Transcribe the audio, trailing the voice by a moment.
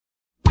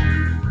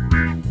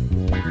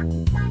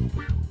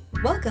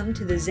Welcome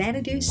to the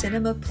Xanadu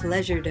Cinema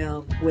Pleasure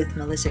Dome with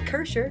Melissa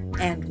Kirscher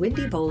and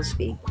Wendy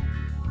Bowlesby.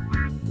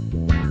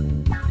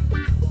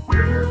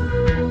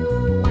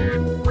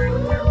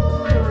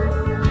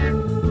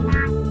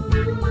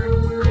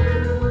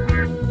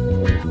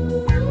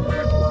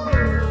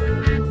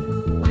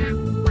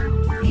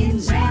 In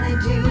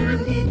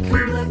Xanadu did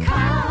Kubla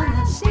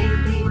Khan a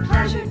stately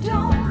pleasure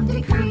dome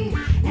decree,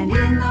 and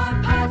in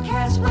our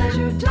podcast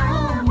Pleasure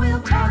Dome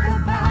we'll talk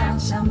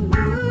about some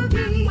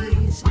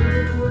movies.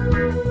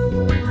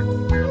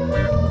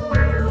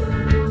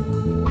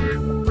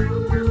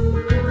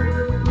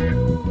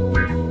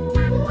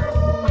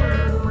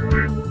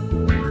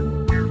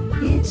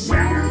 It's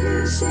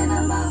Xanadu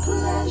Cinema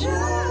Pleasure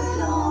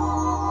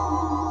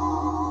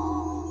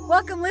Dome.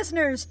 Welcome,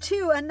 listeners,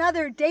 to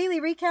another daily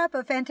recap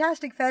of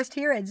Fantastic Fest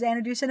here at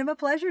Xanadu Cinema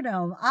Pleasure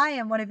Dome. I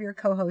am one of your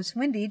co-hosts,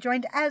 Wendy,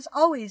 joined as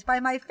always by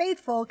my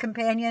faithful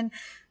companion,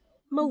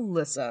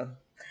 Melissa.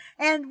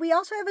 and we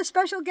also have a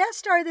special guest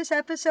star this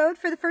episode.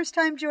 For the first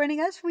time joining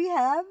us, we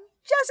have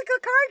Jessica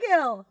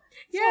Cargill.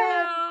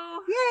 Yay!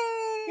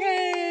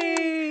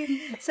 Yay!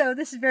 So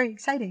this is very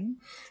exciting.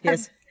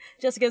 Yes,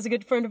 Jessica's a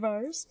good friend of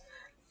ours.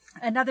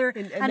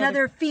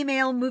 Another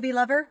female movie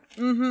lover.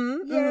 She's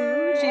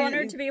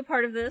honored to be a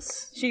part of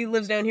this. She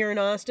lives down here in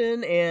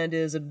Austin and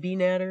is a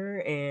bee-natter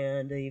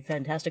and a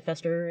Fantastic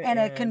Fester. And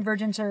a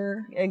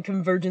convergencer. And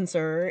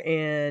convergencer,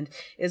 and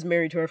is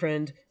married to our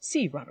friend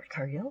C. Robert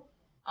Cargill.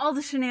 All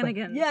the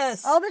shenanigans.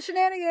 Yes. All the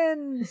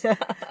shenanigans.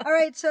 All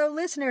right, so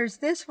listeners,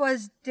 this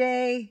was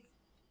day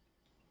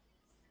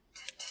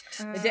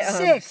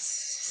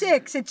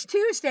six. It's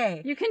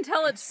Tuesday. You can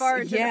tell it's far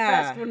into the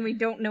fest when we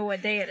don't know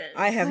what day it is.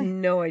 I have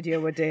no idea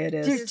what day it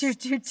is.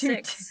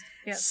 Six.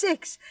 Yep.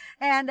 6.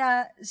 And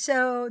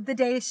so the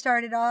day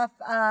started off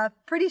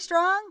pretty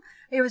strong.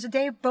 It was a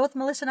day both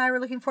Melissa and I were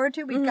looking forward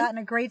to. We've gotten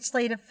a great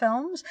slate of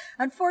films.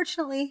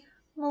 Unfortunately,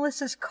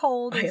 Melissa's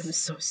cold. I am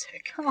so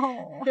sick.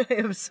 Oh. I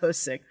am so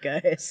sick,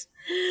 guys.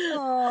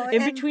 Oh,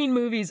 In between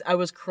movies, I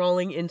was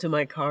crawling into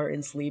my car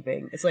and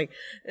sleeping. It's like,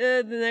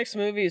 the next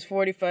movie is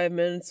 45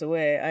 minutes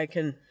away. I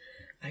can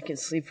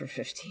sleep for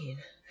 15.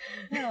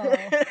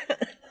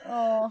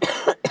 Oh.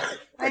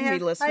 Pardon me,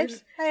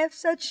 listeners. I have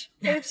such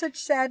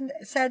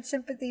sad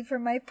sympathy for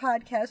my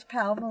podcast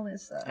pal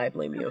Melissa. I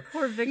blame you.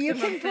 Poor victim You of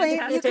can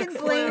Fantastic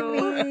blame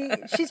Flu. me.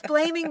 She's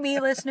blaming me,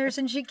 listeners,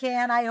 and she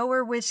can. I owe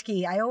her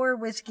whiskey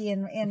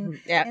in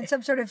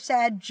some sort of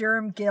sad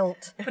germ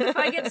guilt. But if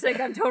I get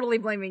sick, I'm totally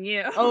blaming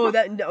you.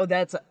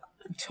 That's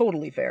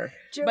totally fair.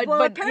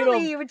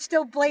 Apparently you would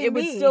still blame it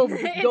would me. still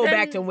go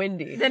back to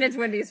Wendy. Then it's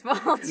Wendy's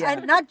fault.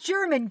 And not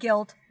German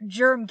guilt,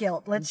 germ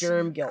guilt. Let's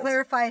Germ guilt.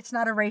 clarify it's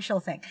not a racial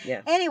thing.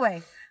 Yeah.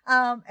 Anyway,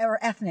 or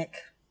ethnic.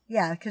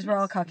 Yeah, because we're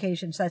all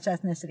Caucasian, so that's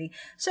ethnicity.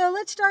 So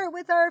let's start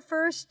with our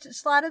first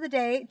slot of the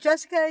day.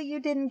 Jessica, you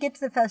didn't get to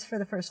the fest for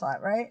the first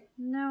slot, right?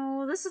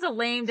 No, this is a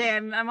lame day.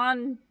 I'm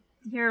on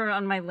here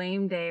on my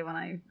lame day when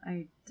I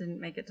didn't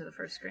make it to the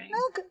first screening. No,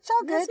 it's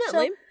all good. That's not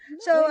lame.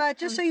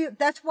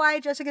 That's why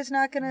Jessica's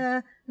not going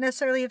to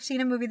necessarily have seen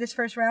a movie this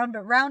first round,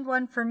 but round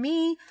one for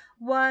me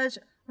was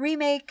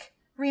remix,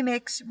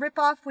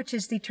 ripoff, which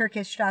is the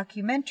Turkish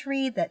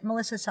documentary that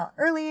Melissa saw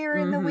earlier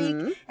in the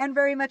week and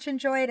very much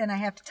enjoyed. And I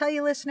have to tell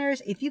you,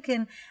 listeners,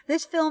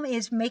 this film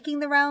is making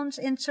the rounds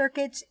in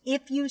circuits.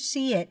 If you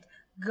see it,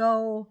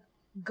 go.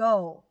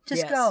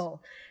 Just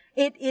go.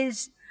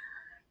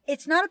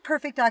 It's not a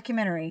perfect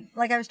documentary.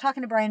 Like I was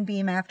talking to Brian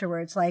Beam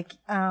afterwards,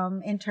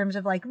 in terms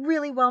of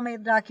really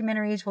well-made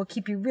documentaries will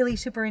keep you really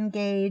super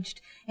engaged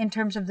in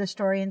terms of the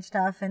story and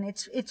stuff. And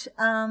it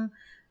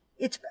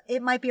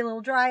might be a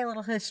little dry, a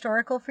little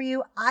historical for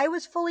you. I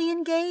was fully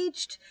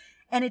engaged,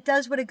 and it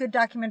does what a good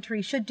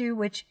documentary should do,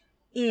 which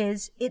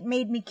is it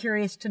made me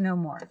curious to know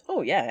more.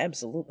 Oh, yeah,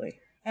 absolutely.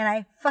 And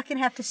I fucking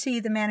have to see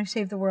The Man Who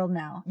Saved the World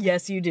now.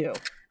 Yes, you do.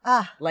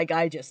 Like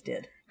I just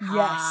did.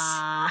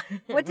 Yes.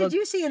 What did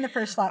you see in the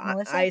first slot,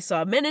 Melissa? I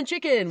saw Men and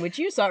Chicken, which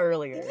you saw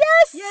earlier.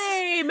 Yes!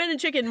 Yay! Men and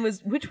Chicken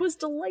which was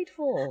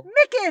delightful.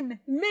 Micken!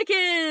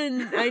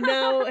 I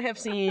now have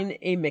seen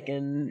a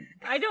Micken.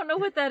 I don't know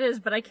what that is,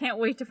 but I can't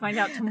wait to find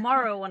out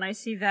tomorrow when I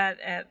see that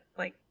at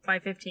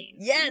 5:15.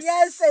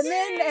 Yes!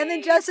 And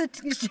then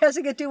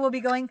Jessica too will be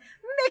going,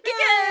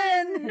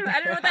 Micken! I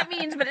don't know what that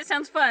means, but it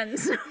sounds fun.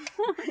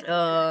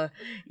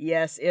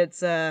 Yes,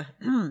 it's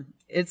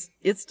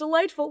it's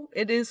delightful.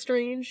 It is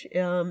strange.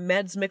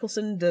 Mads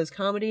Mikkelsen does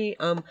comedy.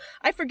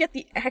 I forget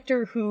the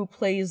actor who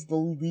plays the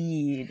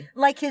lead.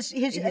 Like his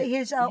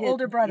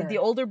older brother. The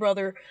older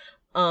brother.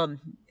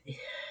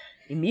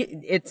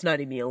 It's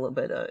not Emil,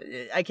 but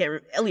I can't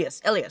remember. Elias.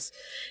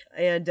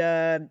 And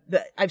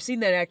I've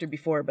seen that actor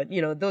before, but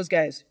those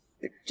guys,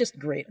 they're just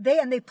great.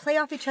 They play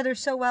off each other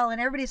so well, and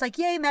everybody's like,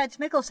 yay, Mads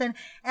Mikkelsen.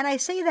 And I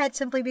say that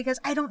simply because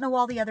I don't know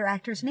all the other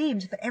actors'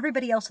 names, but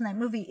everybody else in that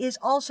movie is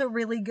also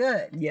really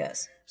good.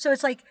 Yes. So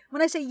it's like,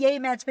 when I say yay,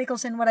 Mads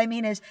Mikkelsen, what I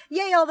mean is,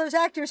 yay, all those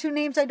actors whose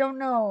names I don't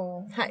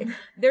know.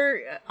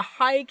 They're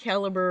high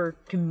caliber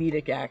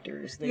comedic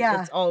actors.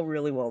 Yeah. It's all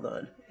really well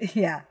done.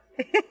 Yeah.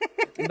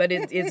 But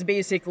it's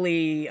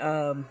basically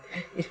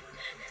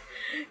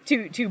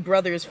two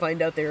brothers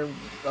find out they're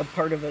a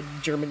part of a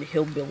German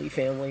hillbilly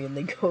family, and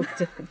they go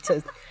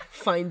to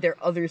find their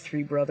other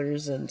three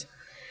brothers, and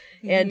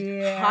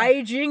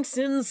hijinks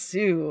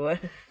ensue.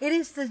 It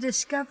is the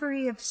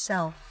discovery of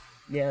self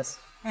Yes.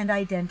 and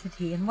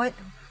identity, and what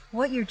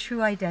your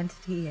true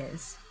identity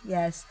is.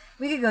 Yes,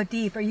 we could go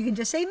deep, or you can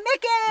just say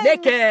Micken.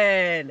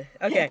 Micken!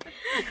 Okay.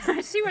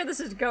 I see where this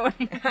is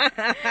going.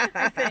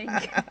 I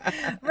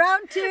think.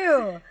 Round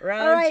two.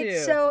 Round All right, two.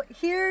 so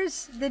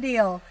here's the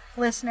deal,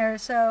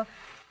 listeners. So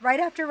right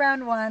after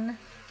round one,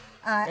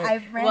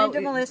 I ran into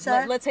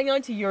Melissa. Let's hang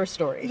on to your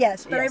story.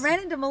 Yes, but I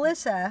ran into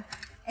Melissa,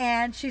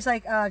 and she's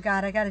like, "Oh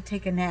God, I got to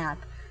take a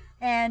nap."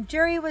 And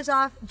Jerry was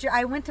off.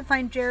 I went to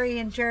find Jerry,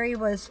 and Jerry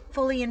was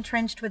fully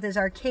entrenched with his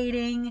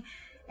arcading,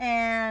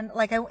 and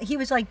he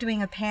was like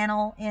doing a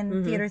panel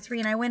in Theater 3,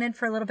 and I went in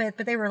for a little bit,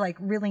 but they were like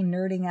really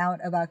nerding out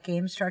about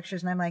game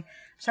structures, and I'm like,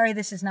 "Sorry,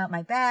 this is not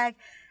my bag."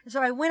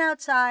 So I went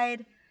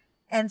outside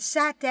and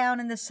sat down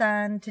in the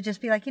sun to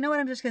just be like, you know what,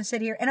 I'm just going to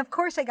sit here. And of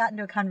course I got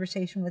into a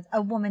conversation with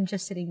a woman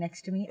just sitting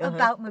next to me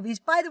about movies.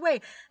 By the way,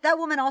 that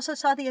woman also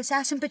saw The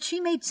Assassin, but she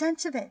made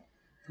sense of it.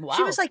 Wow.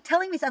 She was like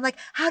telling me, I'm like,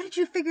 how did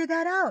you figure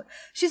that out?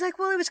 She's like,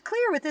 well, it was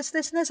clear with this,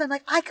 this, and this. I'm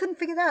like, I couldn't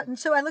figure that out. And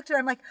so I looked at her,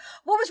 I'm like,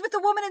 what was with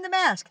the woman in the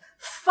mask?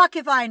 Fuck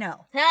if I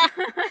know. I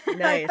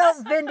Nice.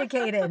 felt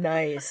vindicated.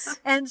 Nice.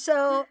 And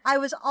so I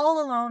was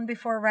all alone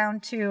before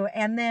round two,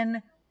 and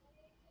then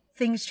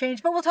things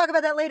changed. But we'll talk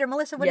about that later.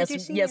 Melissa, what did you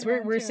see? Yes, in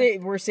round we're two?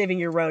 we're saving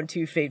your round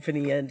two fate for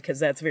the end, because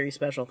that's very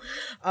special.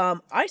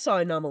 I saw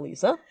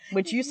Anomalisa,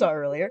 which you saw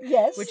earlier.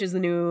 Yes. Which is the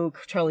new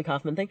Charlie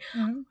Kaufman thing.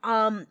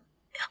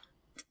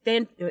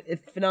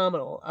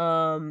 Phenomenal.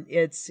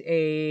 It's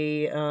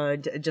a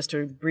just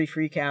a brief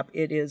recap.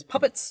 It is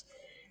puppets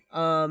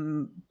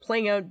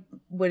playing out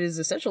what is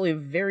essentially a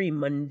very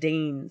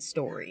mundane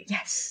story.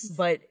 Yes.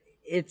 But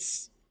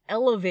it's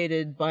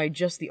elevated by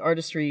just the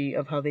artistry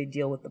of how they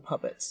deal with the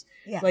puppets.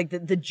 Yeah. Like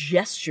the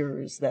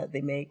gestures that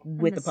they make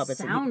with the puppets.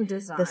 Sound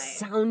design. The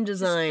sound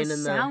design The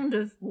and sound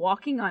of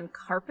walking on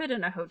carpet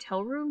in a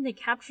hotel room, they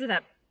capture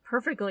that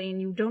perfectly,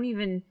 and you don't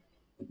even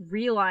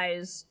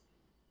realize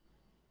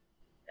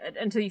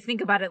until you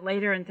think about it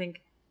later and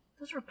think,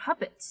 those were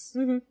puppets.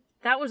 Mm-hmm.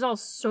 That was all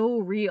so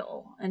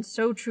real and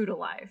so true to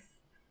life.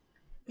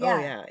 Yeah. Oh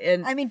yeah.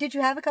 And I mean, did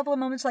you have a couple of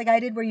moments like I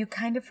did where you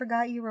kind of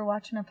forgot you were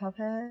watching a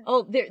puppet?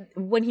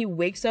 when he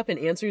wakes up and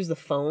answers the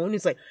phone,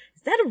 it's like,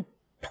 is that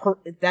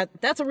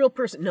that's a real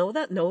person? No,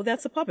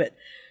 that's a puppet.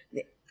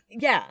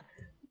 Yeah.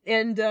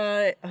 And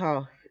it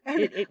just and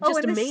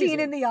the amazing. scene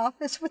in the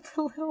office with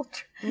the little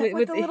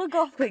with the little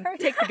golf cart.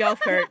 Take the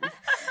golf cart.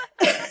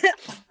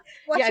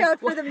 Watch out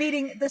for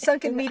the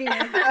sunken meeting.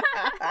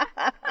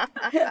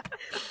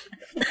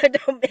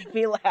 Don't make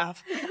me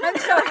laugh. I'm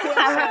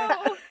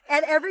sorry.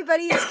 And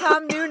everybody is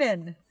Tom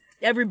Noonan.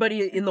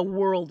 Everybody in the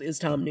world is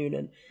Tom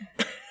Noonan.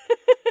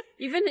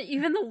 Even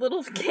the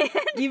little kid.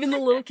 Even the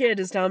little kid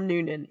is Tom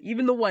Noonan.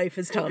 Even the wife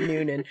is Tom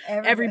Noonan.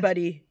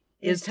 Everybody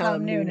is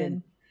Tom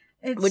Noonan.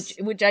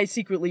 Which I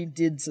secretly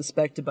did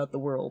suspect about the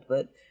world,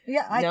 but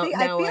yeah, I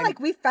feel like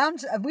we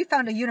found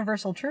a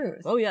universal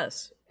truth. Oh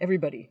yes,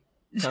 everybody,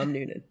 Tom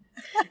Noonan.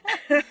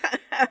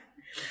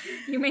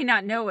 You may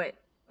not know it,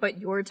 but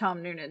you're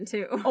Tom Noonan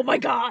too. Oh my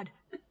God,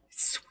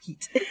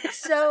 sweet.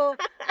 So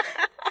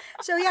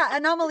yeah,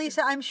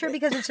 Anomalisa. I'm sure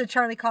because it's a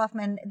Charlie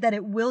Kaufman that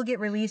it will get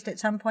released at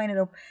some point.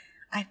 It'll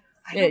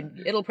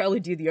probably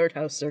do the art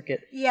house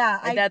circuit. Yeah,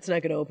 that's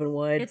not going to open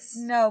wide. But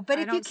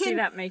I if don't you can see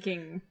that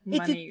making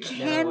money. If you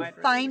can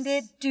find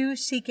it, do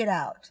seek it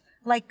out.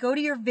 Like, go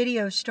to your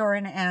video store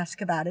and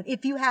ask about it.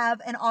 If you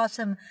have an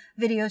awesome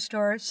video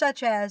store,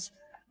 such as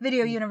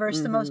Video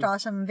Universe, the most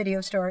awesome video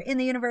store in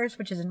the universe,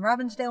 which is in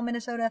Robbinsdale,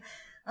 Minnesota.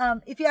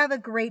 If you have a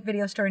great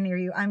video store near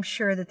you, I'm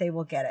sure that they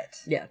will get it.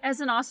 Yeah. As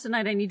an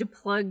Austinite, I need to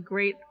plug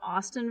great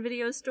Austin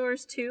video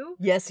stores too.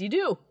 Yes, you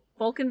do.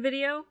 Vulcan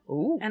Video.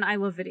 Ooh. And I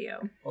Love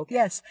Video. Okay.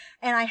 Yes,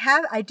 and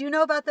I do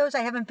know about those. I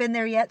haven't been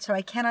there yet, so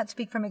I cannot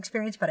speak from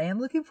experience, but I am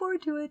looking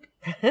forward to it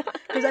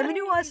because I'm a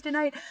new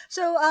Austinite.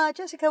 So,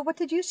 Jessica, what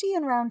did you see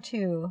in round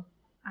two?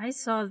 I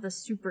saw the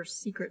super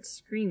secret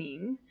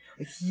screening.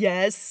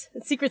 Yes.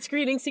 Secret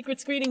screening.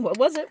 What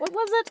was it?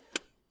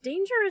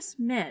 Dangerous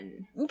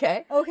Men.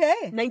 Okay.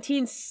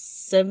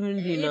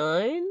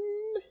 1979?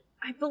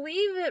 I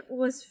believe it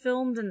was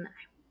filmed in,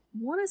 I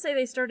want to say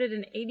they started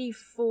in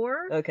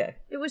 84. Okay.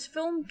 It was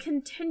filmed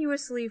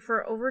continuously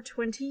for over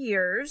 20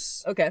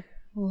 years. Okay.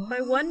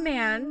 By one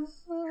man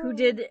who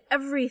did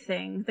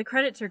everything. The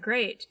credits are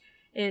great.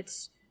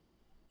 It's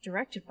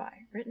directed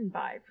by, written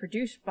by,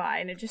 produced by,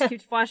 and it just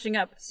keeps flashing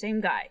up. Same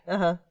guy.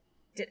 Uh-huh.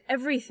 Did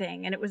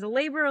everything, and it was a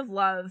labor of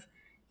love.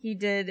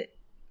 It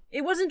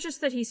wasn't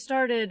just that he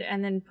started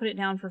and then put it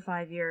down for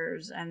 5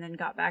 years and then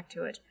got back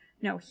to it.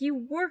 No, he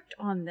worked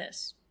on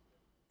this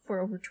for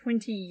over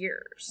 20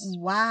 years.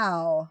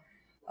 Wow.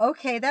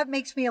 Okay, that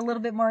makes me a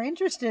little bit more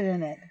interested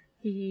in it.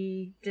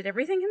 He did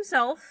everything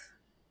himself.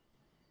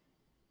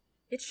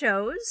 It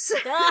shows.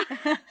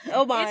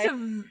 Oh my.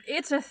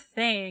 It's a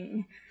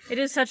thing. It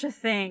is such a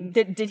thing.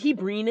 Did he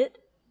breen it?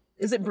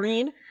 Is it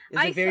Breen? Is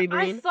it very I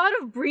Breen? thought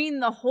of Breen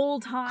the whole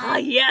time. Ah,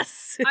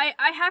 yes.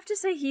 I have to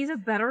say he's a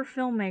better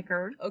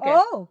filmmaker. Okay.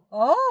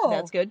 Oh.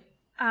 That's good.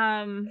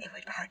 It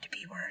would be hard to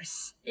be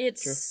worse. It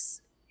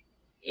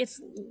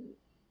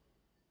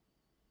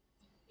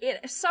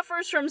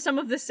suffers from some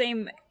of the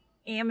same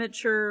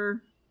amateur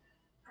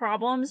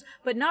problems,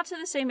 but not to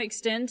the same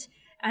extent,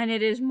 and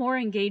it is more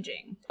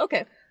engaging.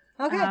 Okay.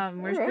 Okay.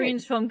 Whereas All right.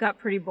 Breen's film got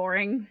pretty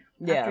boring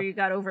Yeah. after you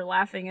got over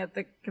laughing at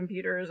the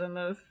computers and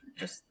the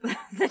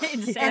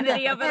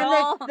insanity of it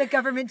all. The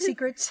government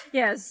secrets.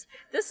 Yes,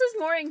 this is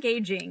more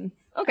engaging.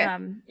 Okay.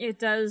 It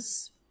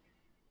does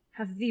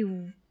have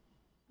the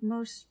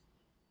most.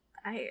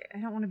 I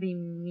don't want to be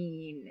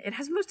mean. It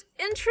has the most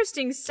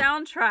interesting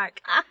soundtrack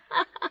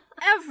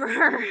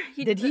ever.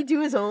 Did he do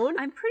his own?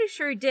 I'm pretty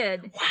sure he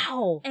did.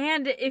 Wow.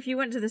 And if you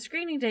went to the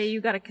screening day, you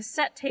got a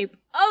cassette tape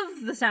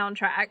of the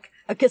soundtrack.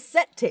 A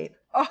cassette tape.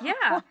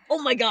 Yeah.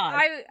 Oh my god.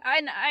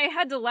 I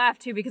had to laugh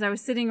too because I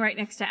was sitting right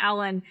next to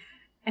Alan,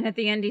 and at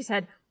the end he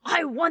said,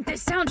 "I want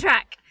this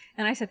soundtrack,"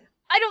 and I said,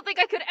 "I don't think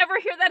I could ever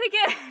hear that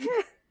again."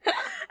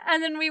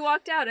 And then we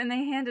walked out, and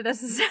they handed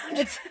us the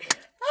soundtrack.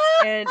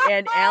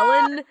 and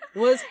Alan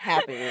was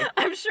happy.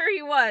 I'm sure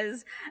he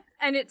was,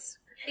 and it's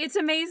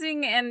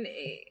amazing, and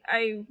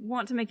I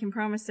want to make him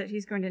promise that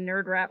he's going to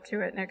nerd rap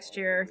to it next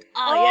year.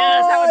 Oh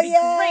yes. That would be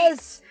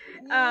yes.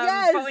 great.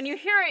 Yes. But when you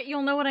hear it,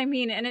 you'll know what I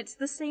mean, and it's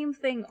the same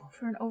thing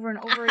over and over and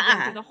over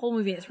again through the whole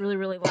movie. It's really,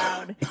 really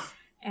loud,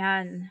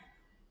 and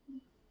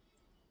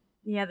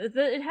yeah,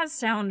 it has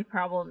sound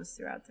problems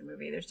throughout the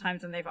movie. There's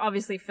times when they've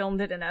obviously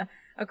filmed it in a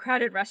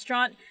crowded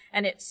restaurant,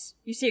 and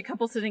you see a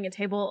couple sitting at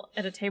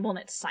a table and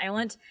it's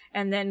silent,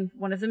 and then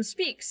one of them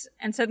speaks,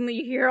 and suddenly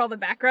you hear all the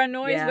background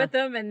noise Yeah. with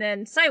them, and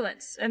then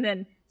silence, and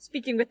then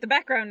speaking with the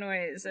background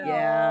noise. And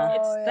Yeah.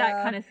 it's that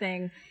yeah. kind of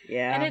thing.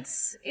 Yeah. And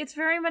it's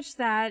very much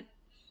that.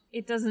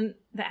 The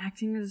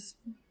acting is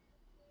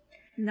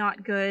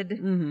not good.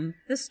 Mm-hmm.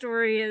 The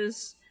story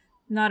is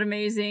not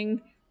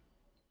amazing.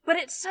 But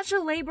it's such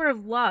a labor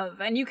of love,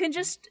 and you can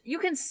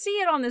see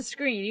it on the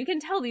screen. You can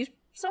tell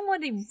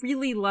somebody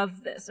really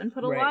loved this and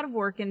put a Right. lot of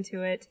work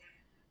into it,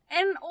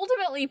 and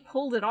ultimately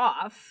pulled it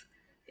off.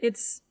 It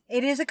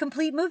is a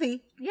complete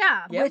movie,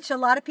 Yeah. Yep. which a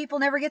lot of people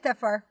never get that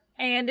far.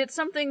 And it's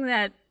something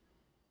that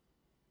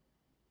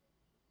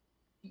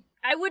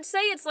I would say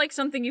it's like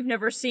something you've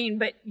never seen,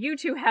 but you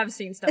two have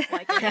seen stuff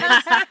like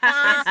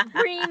it.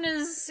 Breen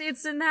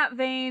it's in that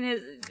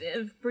vein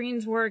of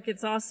Breen's work.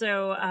 It's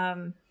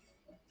also,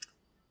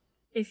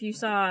 if you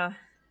saw,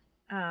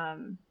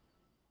 The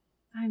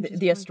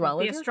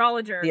Astrologer? The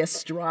Astrologer. The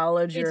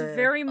Astrologer. It's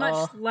very much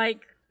Oh,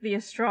 like The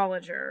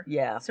Astrologer.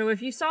 yeah. So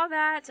if you saw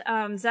that,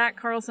 Zach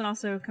Carlson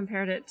also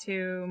compared it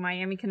to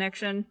Miami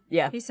Connection.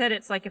 Yeah. He said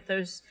it's like if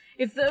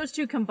those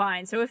two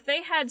combined. So if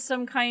they had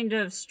some kind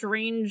of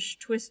strange,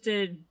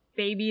 twisted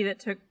baby that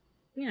took,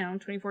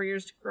 24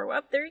 years to grow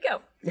up, there you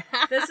go.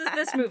 This is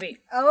this movie.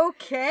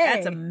 Okay.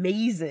 That's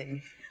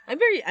amazing.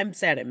 I'm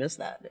sad I missed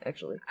that,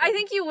 actually. I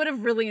think you would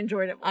have really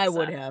enjoyed it. I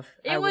would Melissa. have.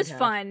 It was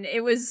fun.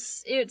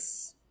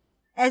 It's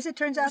As it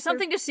turns out,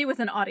 something to see with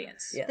an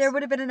audience. Yes. there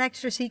would have been an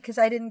extra seat because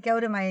I didn't go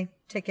to my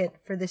ticket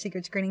for the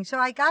secret screening. So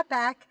I got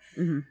back,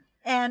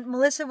 and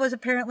Melissa was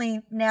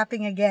apparently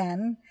napping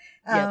again.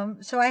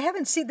 So I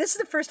haven't seen. This is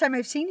the first time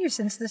I've seen you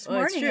since this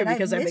Well, it's morning, true, and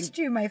because I've missed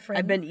you, my friend.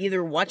 I've been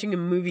either watching a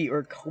movie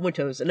or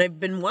comatose, and I've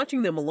been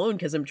watching them alone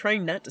because I'm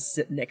trying not to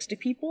sit next to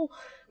people.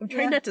 I'm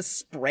trying not to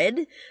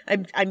spread.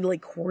 I'm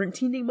like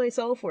quarantining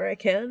myself where I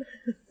can.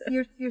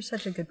 You're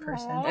such a good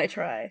person. I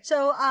try.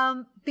 So,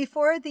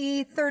 before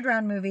the third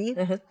round movie,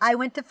 I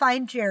went to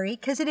find Jerry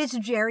because it is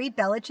Jerry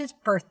Bellich's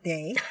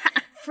birthday.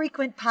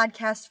 Frequent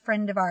podcast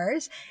friend of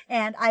ours.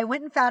 And I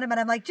went and found him and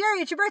I'm like,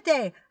 Jerry, it's your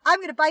birthday. I'm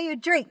going to buy you a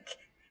drink.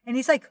 And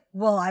he's like,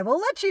 well, I will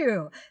let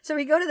you. So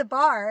we go to the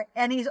bar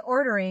and he's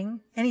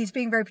ordering and he's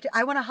being very,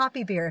 I want a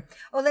hoppy beer.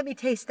 Oh, let me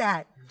taste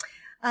that.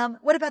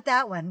 What about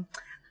that one?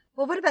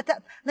 Well, what about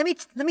that? Let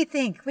me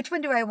think. Which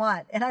one do I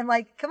want? And I'm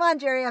like, come on,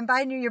 Jerry, I'm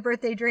buying you your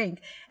birthday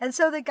drink. And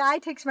so the guy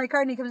takes my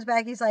card and he comes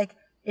back. He's like,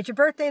 it's your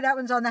birthday. That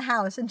one's on the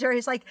house. And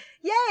Jerry's like,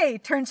 yay,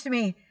 turns to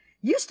me.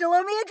 You still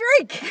owe me a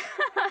drink.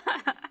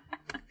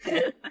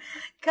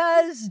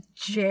 Because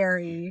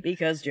Jerry.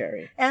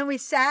 And we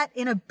sat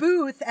in a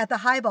booth at the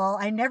Highball.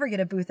 I never get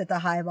a booth at the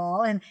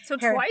Highball. And So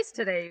Harry- twice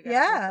today. You guys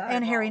Yeah, were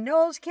and Harry involved.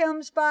 Knowles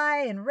comes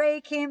by, and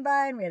Ray came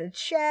by, and we had a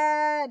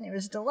chat, and it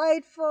was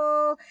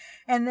delightful.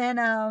 And then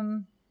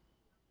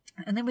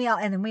we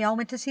all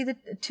went to see the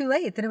Too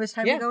Late. Then it was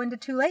time Yeah. to go into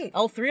Too Late.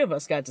 All three of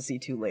us got to see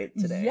Too Late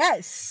today.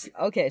 Yes.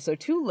 Okay, so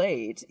Too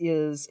Late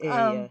is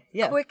a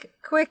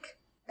Quick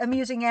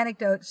amusing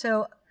anecdote.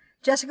 So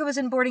Jessica was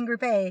in boarding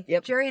group A.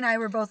 Yep. Jerry and I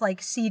were both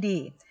like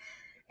CD.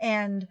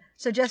 And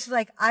so Jessica's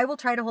like, I will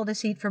try to hold a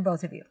seat for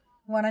both of you,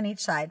 one on each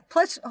side,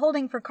 plus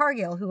holding for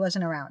Cargill, who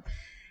wasn't around.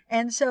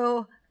 And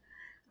so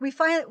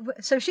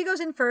so she goes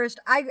in first,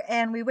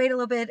 and we wait a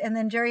little bit, and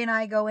then Jerry and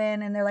I go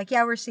in, and they're like,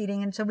 yeah, we're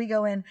seating. And so we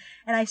go in,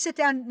 and I sit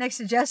down next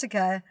to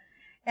Jessica,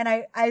 And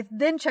I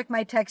then check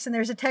my text, and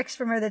there's a text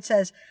from her that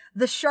says,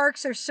 "The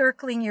sharks are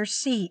circling your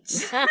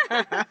seats."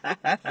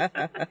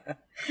 I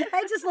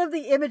just love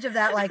the image of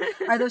that. Like,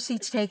 are those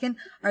seats taken?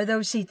 Are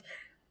those seats...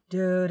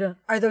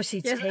 Are those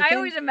seats Yes, taken? I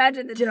always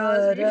imagine the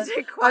Jaws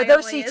music Are quietly.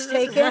 those seats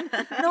taken?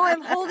 No,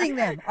 I'm holding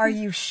them. Are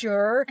you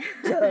sure?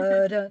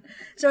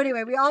 So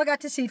anyway, we all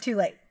got to see Too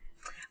Late,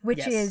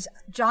 which is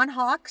John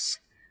Hawkes,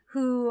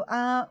 who,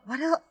 what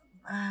else?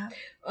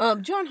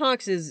 John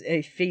Hawkes is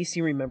a face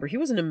you remember. He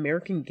was an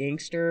American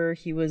Gangster.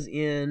 He was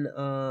in,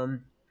 now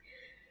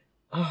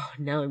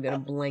I'm gonna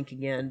blank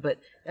again. But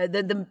I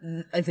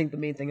think the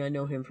main thing I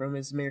know him from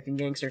is American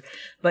Gangster.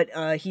 But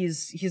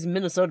he's a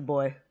Minnesota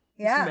boy.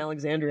 He's Yeah. from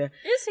Alexandria.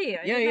 Is he?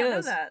 I did not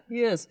know that.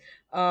 He is.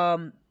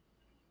 I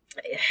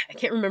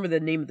can't remember the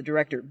name of the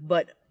director,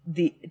 but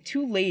the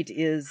Too Late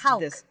is Hauk.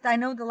 this. I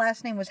know the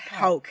last name was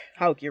Hauk.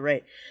 Hauk, you're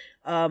right.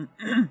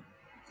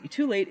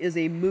 Too Late is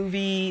a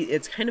movie.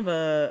 It's kind of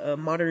a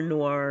modern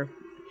noir.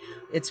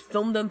 It's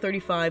filmed on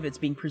 35. It's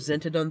being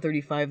presented on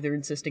 35. They're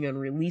insisting on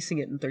releasing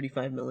it in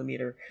 35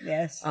 millimeter.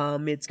 Yes.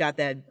 It's got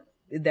that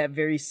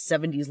very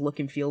 70s look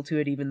and feel to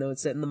it, even though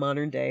it's set in the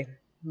modern day.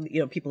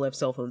 You know, people have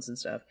cell phones and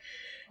stuff.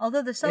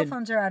 Although the cell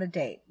phones are out of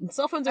date.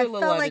 Cell phones are I a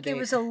little felt out like of date. it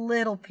was a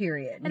little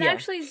period. And Yeah.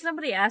 actually,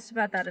 somebody asked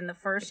about that in the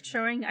first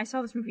showing. I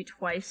saw this movie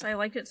twice. I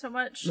liked it so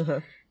much.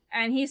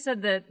 And he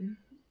said that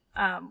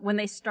when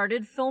they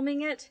started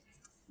filming it,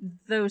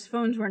 those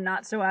phones were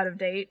not so out of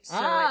date.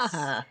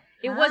 So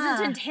it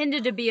wasn't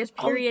intended to be as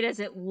period as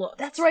it looked.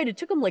 That's right. It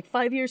took them like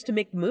 5 years to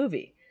make the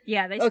movie.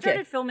 Yeah, they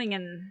started filming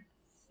in,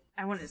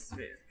 I want to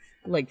say,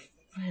 Like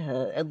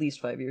at least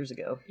 5 years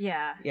ago.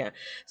 yeah. Yeah.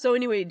 So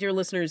anyway, dear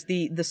listeners,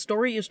 the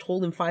story is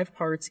told in 5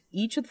 parts.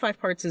 Each of the 5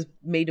 parts is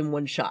made in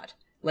one shot.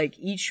 Like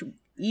each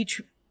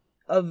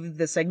of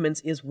the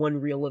segments is one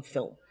reel of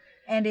film.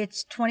 And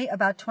it's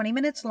about 20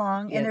 minutes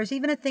long. Yeah. And there's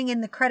even a thing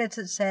in the credits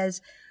that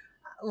says,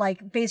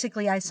 like,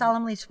 basically, I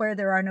solemnly swear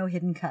there are no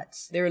hidden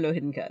cuts. There are no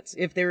hidden cuts.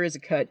 If there is a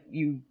cut,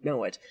 you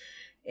know it.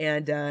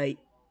 And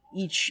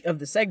each of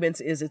the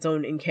segments is its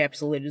own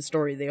encapsulated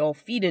story. They all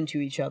feed into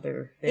each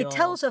other. It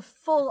tells a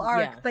full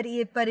arc,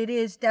 Yeah. but it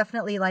is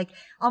definitely like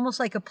almost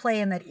like a play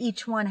in that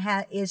each one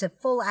is a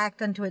full act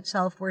unto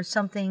itself, where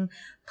something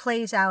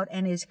plays out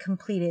and is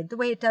completed the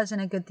way it does in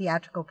a good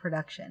theatrical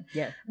production.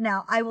 Yeah.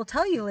 Now, I will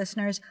tell you,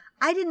 listeners,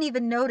 I didn't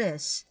even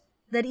notice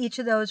that each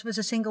of those was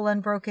a single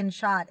unbroken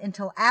shot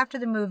until after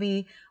the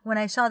movie when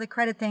I saw the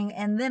credit thing,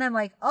 and then I'm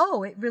like,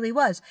 oh, it really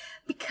was,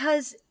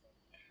 because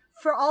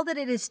for all that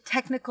it is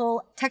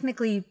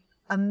technically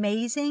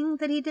amazing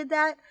that he did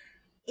that,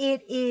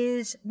 it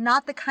is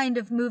not the kind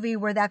of movie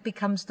where that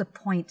becomes the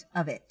point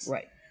of it.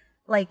 Right.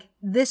 Like,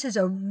 this is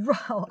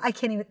I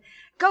can't even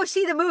go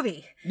see the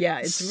movie. Yeah,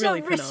 it's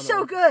really phenomenal. It's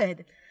so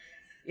good.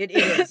 It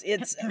is.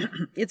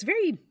 It's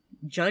very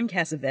John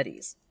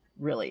Cassavetes,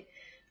 really.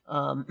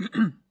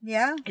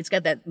 Yeah. It's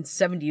got that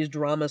 70s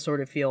drama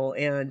sort of feel,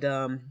 and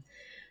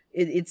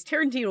it's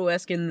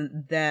Tarantino-esque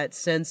in that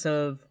sense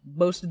of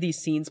most of these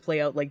scenes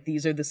play out like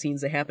these are the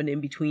scenes that happen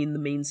in between the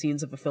main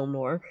scenes of a film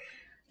noir.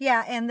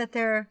 Yeah, and that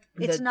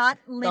it's not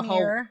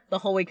linear. The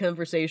hallway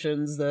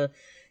conversations,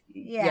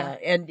 Yeah.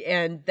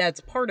 and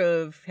that's part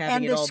of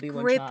having it all be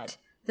one shot.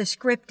 The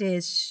script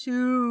is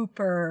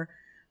super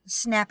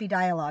snappy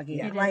dialogue.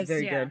 Yeah, like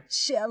very good.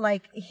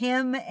 Like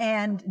him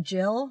and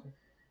Jill,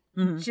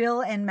 Mm-hmm.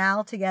 Jill and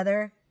Mal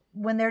together,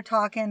 when they're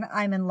talking,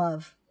 I'm in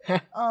love.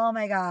 Oh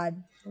my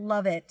God.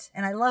 Love it.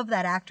 And I love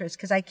that actress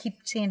because I keep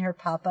seeing her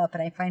pop up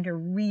and I find her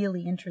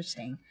really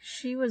interesting.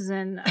 She was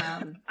in,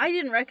 I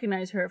didn't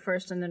recognize her at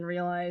first and then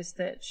realized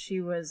that she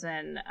was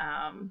in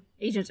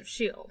Agents of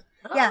S.H.I.E.L.D.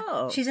 Yeah,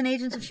 Oh. she's in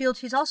Agents of S.H.I.E.L.D.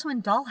 She's also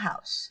in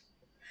Dollhouse.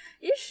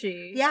 Is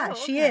she? Yeah, Oh,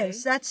 she okay.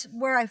 is. That's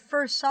where I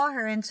first saw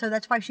her, and so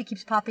that's why she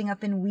keeps popping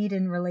up in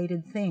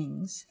Whedon-related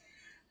things.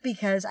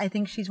 Because I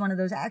think she's one of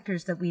those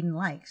actors that Whedon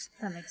likes.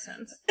 That makes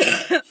sense.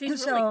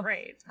 She's So really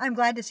great. I'm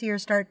glad to see her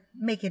start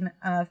making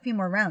a few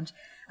more rounds.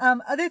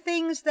 Other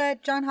things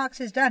that John Hawkes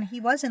has done, he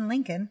was in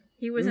Lincoln.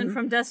 He was in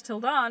From Dusk Till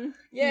Dawn.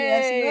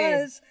 Yes, he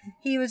was.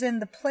 He was in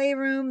The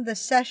Playroom, The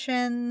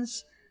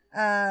Sessions,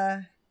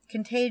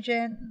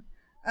 Contagion,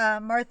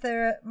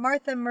 Martha,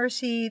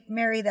 Mercy,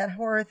 Mary, that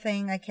horror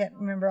thing. I can't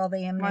remember all the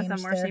names Martha,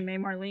 Marcy, there. May,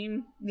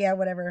 Marlene. Yeah,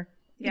 whatever.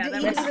 Yeah,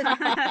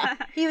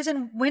 he, he was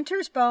in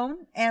Winter's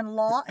Bone and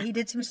Law. He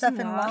did some stuff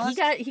in Lost.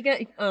 He got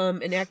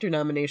an actor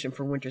nomination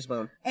for Winter's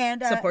Bone.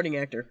 And Supporting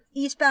actor.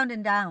 Eastbound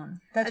and Down.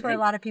 That's where a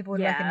lot of people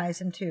would yeah. recognize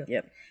him too.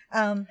 Yep.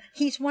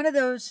 He's one of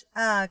those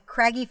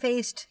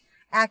craggy-faced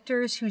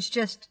actors who's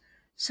just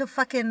so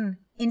fucking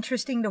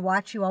interesting to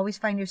watch. You always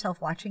find yourself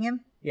watching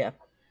him. Yeah.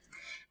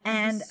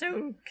 And He's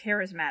so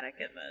charismatic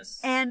in this.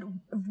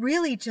 and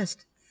really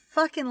just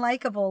fucking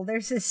likable.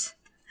 There's this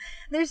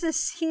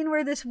scene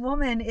where this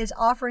woman is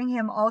offering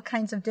him all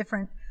kinds of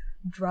different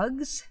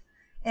drugs,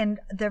 and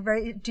they're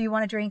very, do you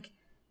want a drink?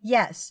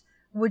 Yes.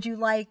 Would you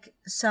like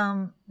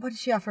some, what did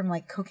she offer him,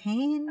 like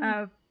cocaine?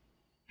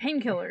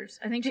 Painkillers.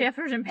 I think she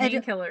offers him and-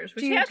 painkillers,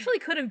 which do he you- actually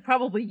could have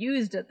probably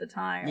used at the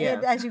time.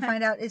 Yeah. As you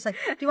find out, it's like,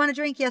 do you want a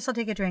drink? Yes, I'll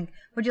take a drink.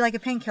 Would you like a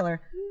painkiller?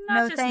 Not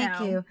No, just thank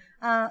now. you.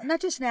 Not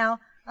just now.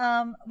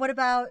 What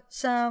about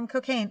some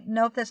cocaine?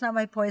 Nope, that's not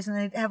my poison.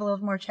 They have a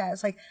little more chat.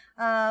 It's like,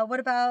 what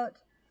about?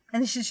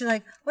 And then she's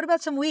like, what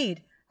about some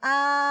weed?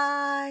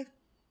 I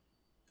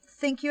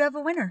think you have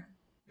a winner.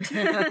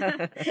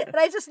 And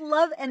I just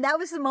love, and that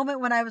was the moment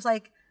when I was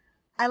like,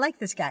 I like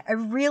this guy.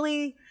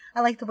 I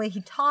like the way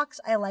he talks.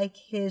 I like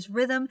his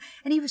rhythm,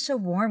 and he was so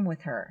warm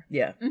with her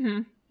Yeah.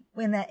 in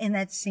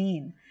that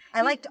scene.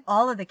 I liked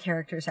all of the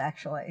characters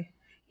actually.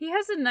 He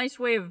has a nice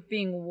way of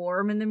being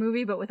warm in the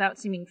movie, but without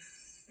seeming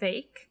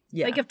fake.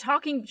 Yeah. Like of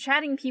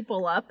chatting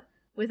people up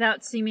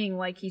without seeming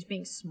like he's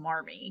being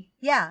smarmy.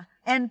 Yeah,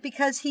 and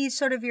because he's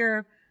sort of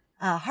your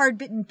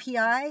hard-bitten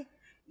PI,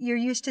 you're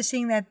used to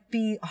seeing that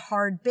be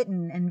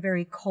hard-bitten and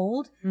very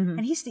cold,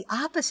 and he's the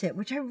opposite,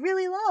 which I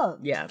really love.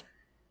 Yeah.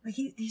 Like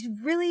he's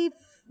really,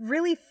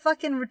 really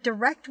fucking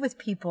direct with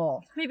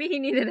people. Maybe he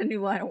needed a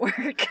new line of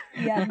work.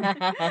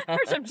 Yeah. or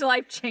some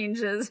life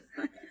changes.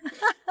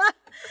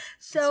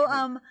 So,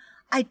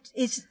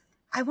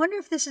 I wonder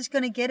if this is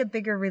going to get a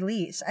bigger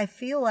release. I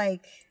feel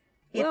like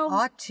it Well-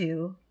 ought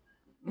to.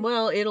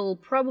 Well, it'll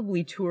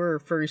probably tour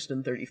first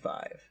in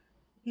 35.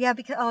 Yeah,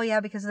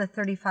 because of the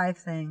 35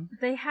 thing.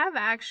 They have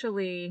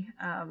actually,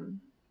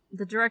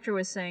 the director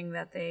was saying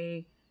that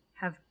they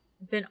have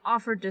been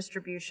offered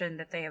distribution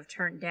that they have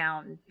turned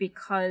down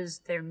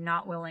because they're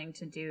not willing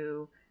to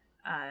do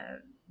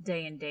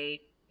day and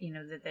date. You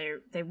know, that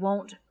they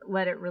won't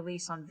let it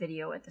release on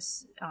video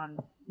on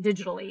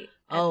digitally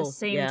at the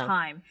same yeah.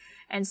 time.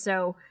 And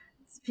so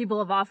people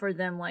have offered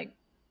them like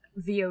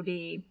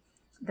VOD,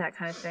 that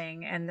kind of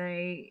thing, and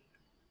they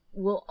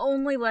will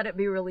only let it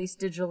be released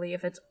digitally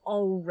if it's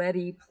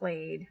already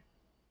played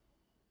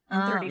in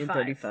 35. In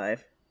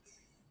 35.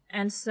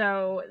 And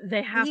so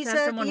they have He's to have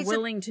a- someone he's a-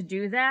 willing to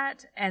do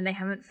that, and they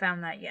haven't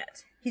found that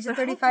yet. He's a But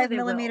hopefully 35 they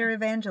will. millimeter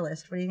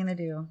evangelist. What are you going to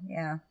do?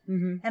 Yeah.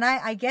 Mm-hmm. And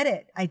I get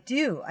it. I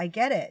do. I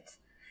get it.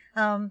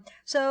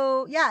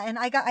 So yeah, and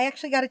I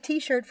actually got a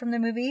T-shirt from the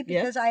movie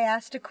because I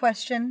asked a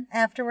question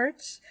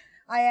afterwards.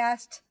 I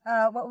asked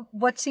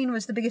what scene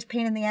was the biggest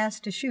pain in the ass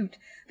to shoot,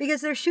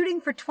 because they're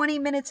shooting for 20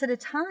 minutes at a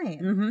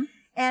time.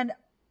 And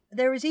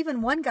there was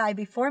even one guy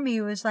before me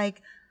who was like,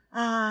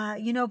 blah,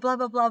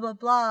 blah, blah, blah,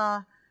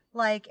 blah.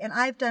 Like, and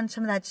I've done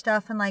some of that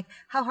stuff, and like,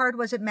 how hard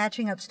was it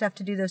matching up stuff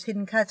to do those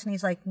hidden cuts? And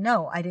he's like,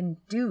 no, I didn't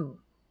do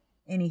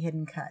any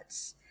hidden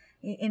cuts.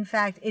 In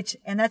fact,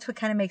 and that's what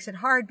kind of makes it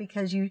hard,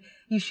 because you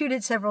shoot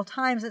it several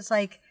times. It's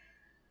like,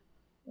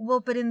 well,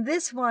 but in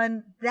this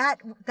one,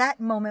 that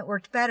moment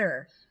worked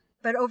better.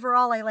 But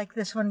overall, I like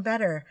this one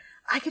better.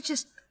 I could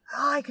just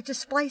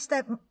splice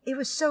that. It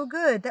was so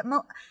good.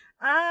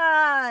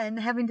 And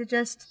having to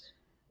just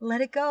let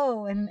it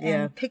go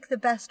and pick the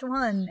best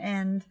one.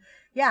 And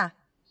yeah.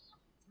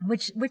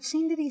 Which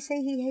scene did he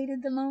say he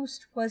hated the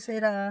most? Was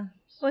it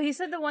Well, he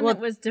said the one that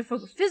was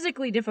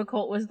physically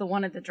difficult was the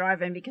one at the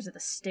drive-in because of the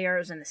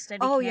stairs and the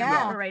Steadicam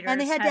operators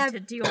and they had to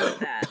deal with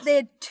that. They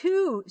had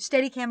 2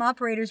 Steadicam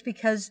operators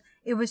because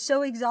it was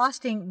so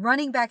exhausting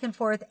running back and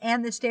forth,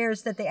 and the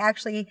stairs that they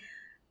actually,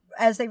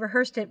 as they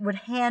rehearsed it, would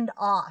hand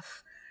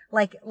off.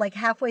 Like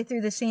halfway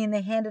through the scene,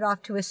 they handed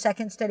off to a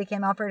second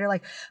Steadicam operator,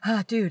 like,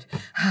 dude,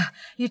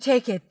 you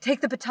take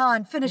the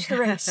baton, finish the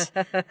race.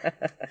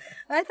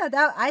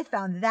 I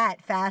found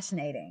that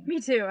fascinating.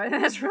 Me too. I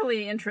think that's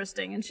really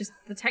interesting. And just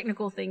the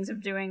technical things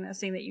of doing this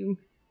thing that you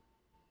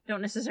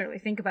don't necessarily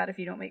think about if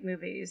you don't make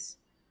movies,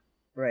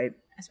 Right.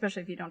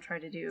 especially if you don't try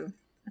to do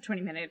a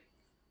 20-minute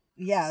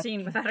Yeah.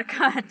 scene without a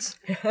cut.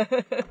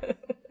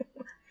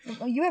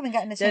 Well, you haven't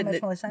gotten to say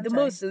much, Melissa.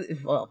 I'm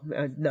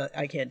sorry.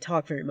 I can't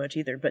talk very much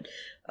either. But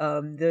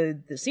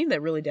the scene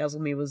that really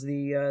dazzled me was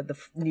the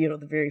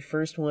very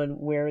first one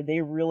where they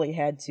really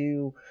had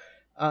to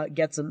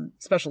get some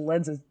special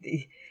lenses.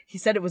 He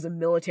said it was a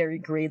military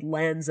grade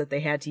lens that they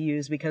had to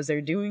use because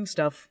they're doing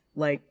stuff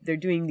like they're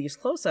doing these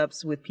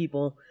close-ups with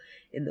people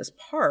in this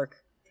park,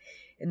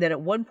 and then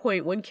at one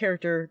point, one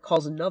character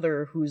calls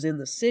another who's in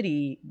the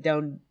city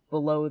down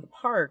below the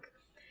park.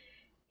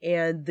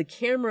 And the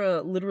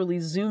camera literally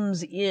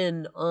zooms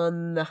in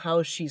on the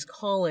house she's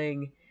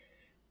calling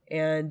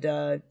and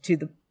to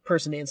the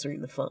person answering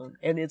the phone.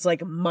 And it's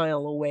like a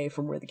mile away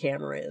from where the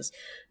camera is.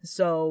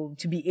 So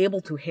to be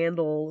able to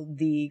handle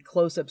the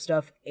close-up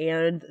stuff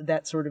and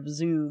that sort of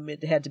zoom,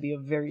 it had to be a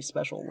very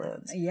special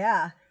lens.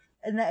 Yeah.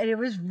 And it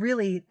was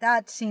really,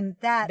 that scene,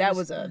 that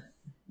was a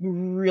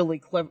really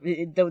clever,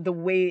 the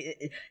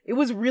way, it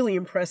was really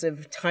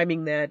impressive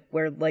timing that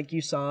where like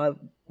you saw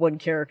one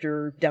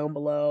character down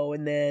below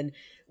and then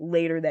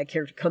later that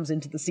character comes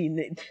into the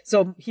scene.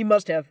 So he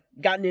must have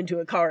gotten into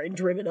a car and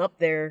driven up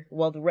there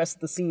while the rest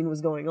of the scene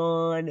was going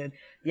on. And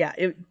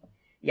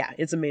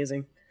it's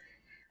amazing.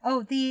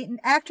 Oh, the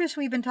actress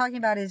we've been talking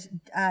about is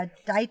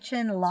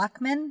Daichen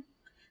Lachman,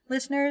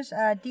 listeners.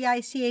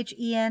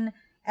 Dichen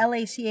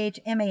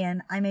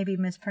Lachman. I may be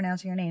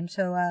mispronouncing her name.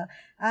 So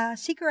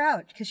seek her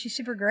out because she's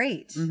super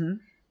great.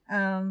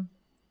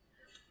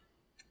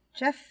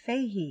 Jeff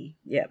Fahey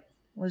Yep.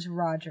 was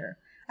Roger.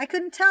 I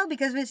couldn't tell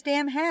because of his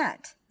damn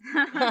hat.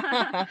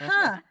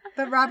 Huh.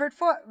 But Robert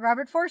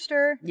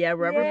Forster. Yeah,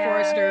 Robert Yay.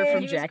 Forster He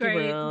from was Jackie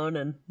great. Brown,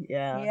 and he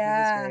Yeah.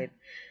 was great.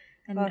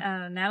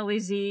 And Natalie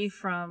Z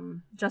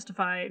from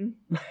Justified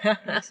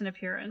makes an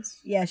appearance.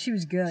 Yeah, she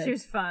was good. She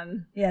was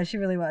fun. Yeah, she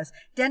really was.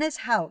 Dennis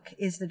Houck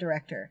is the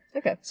director.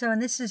 Okay. So,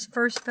 and this is his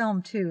first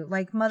film too.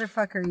 Like,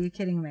 motherfucker, are you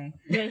kidding me?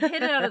 Yeah, he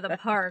hit it out of the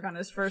park on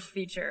his first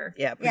feature.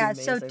 Yeah. Pretty Yeah.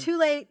 amazing. So,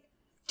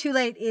 Too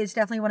Late is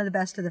definitely one of the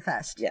best of the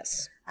fest.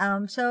 Yes.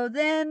 So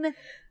then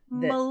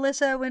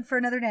Melissa went for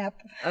another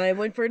nap. I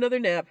went for another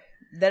nap.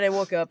 Then I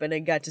woke up and I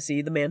got to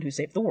see The Man Who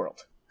Saved the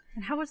World.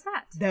 And how was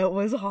that? That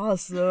was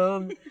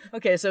awesome.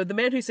 Okay, so The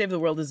Man Who Saved the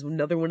World is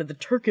another one of the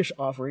Turkish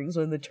offerings,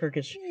 one of the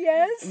Turkish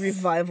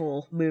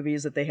revival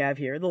movies that they have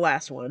here, the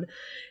last one.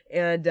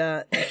 And,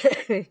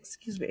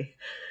 excuse me.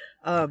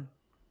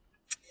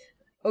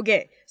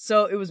 Okay,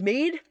 so it was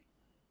made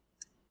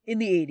in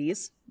the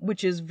 80s,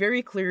 which is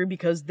very clear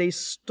because they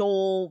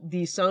stole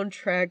the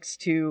soundtracks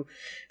to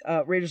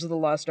Raiders of the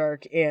Lost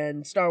Ark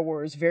and Star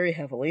Wars very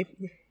heavily.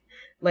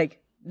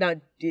 Not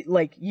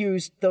like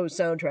used those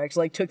soundtracks,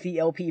 like took the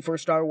LP for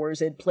Star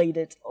Wars and played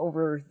it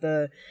over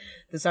the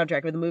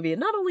soundtrack of the movie. And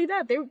not only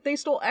that, they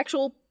stole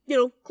actual,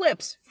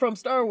 clips from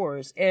Star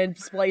Wars and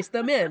spliced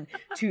them in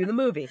to the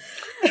movie.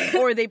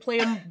 Or they play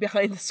them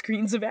behind the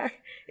screens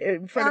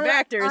in front of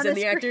actors, and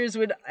the actors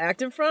would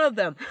act in front of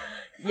them.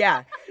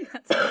 Yeah.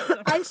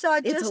 I saw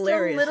just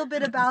hilarious. a little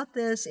bit about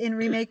this in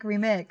Remake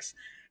Remix,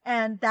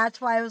 and that's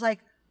why I was like,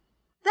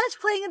 that's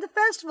playing at the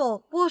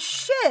festival. Well,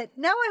 shit.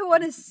 Now I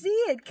want to see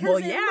it because Well,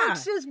 it yeah.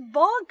 looks just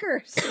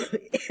bonkers.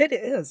 It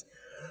is.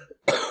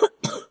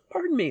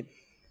 Pardon me.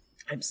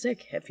 I'm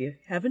sick, if you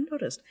haven't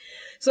noticed.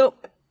 So,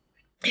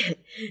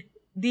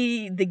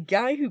 the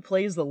guy who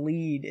plays the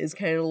lead is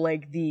kind of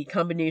like the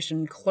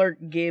combination Clark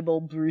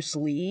Gable, Bruce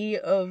Lee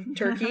of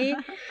Turkey,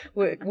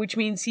 which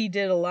means he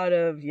did a lot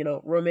of,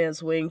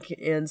 romance wink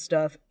and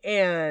stuff,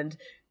 and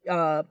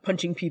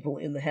punching people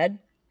in the head.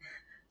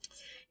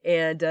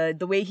 And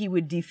the way he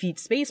would defeat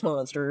space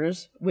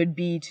monsters would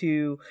be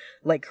to,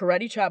 like,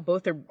 karate chop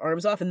both their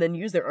arms off and then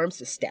use their arms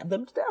to stab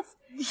them to death.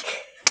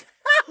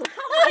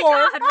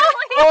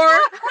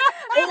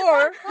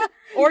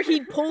 Or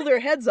he'd pull their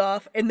heads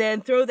off and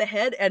then throw the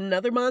head at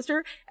another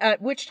monster, at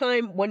which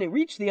time, when it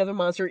reached the other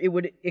monster, it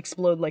would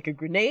explode like a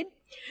grenade.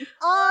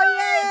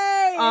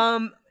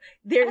 Oh, yay!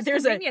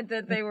 There's a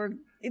that they were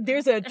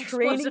training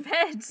explosive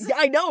heads. Yeah,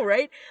 I know,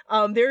 right?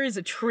 There is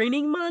a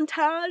training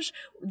montage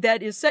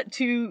that is set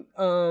to,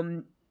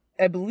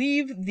 I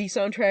believe, the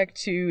soundtrack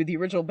to the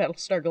original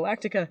Battlestar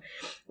Galactica,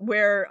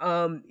 where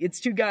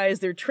it's two guys,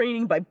 they're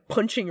training by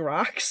punching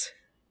rocks.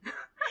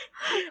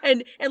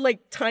 and like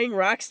tying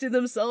rocks to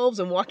themselves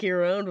and walking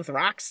around with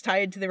rocks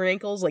tied to their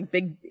ankles, like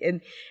big, and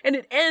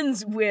it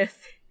ends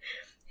with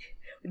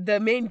the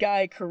main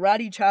guy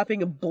karate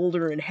chopping a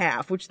boulder in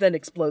half, which then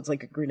explodes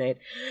like a grenade.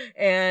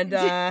 And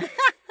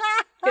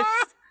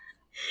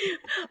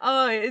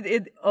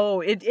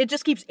it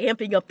just keeps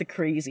amping up the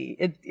crazy.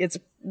 It's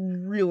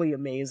really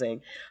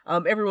amazing.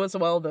 Every once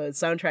in a while, the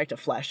soundtrack to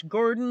Flash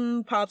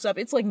Gordon pops up.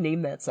 It's like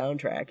Name That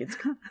Soundtrack.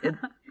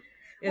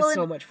 It's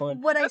so much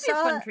fun. What I That'd be a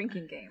saw, fun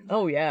drinking game.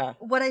 Oh yeah.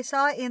 what I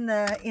saw in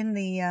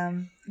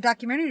the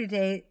documentary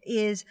today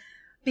is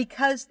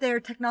because their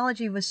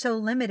technology was so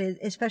limited,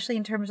 especially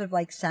in terms of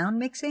like sound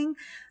mixing,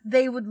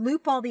 they would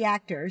loop all the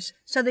actors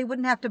so they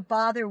wouldn't have to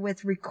bother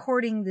with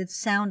recording the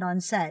sound on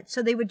set.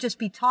 So they would just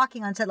be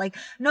talking on set like,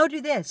 no,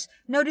 do this.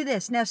 No, do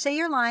this. Now say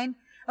your line.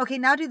 Okay,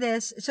 now do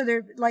this. So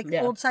they're like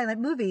old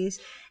silent movies.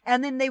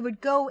 And then they would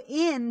go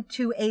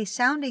into a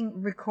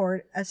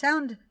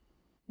sound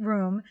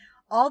room.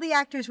 All the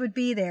actors would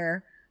be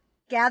there,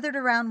 gathered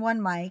around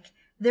one mic.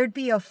 There'd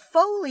be a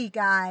Foley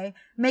guy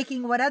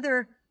making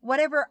whatever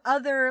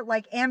other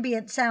like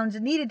ambient sounds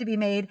needed to be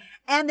made,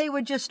 and they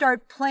would just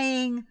start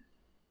playing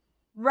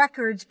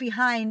records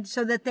behind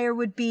so that there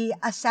would be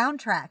a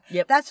soundtrack.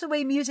 Yep. That's the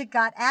way music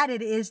got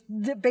added, is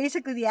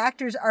basically the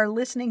actors are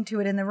listening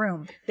to it in the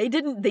room. They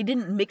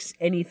didn't mix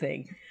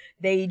anything.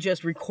 They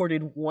just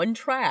recorded one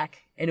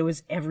track, and it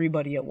was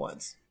everybody at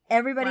once.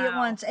 Everybody at Wow.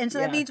 once. And so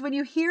that Yeah. means when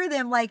you hear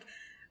them like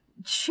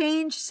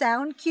change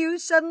sound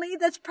cues suddenly,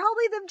 that's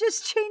probably them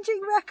just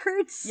changing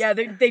records. Yeah,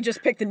 they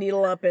just pick the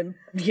needle up and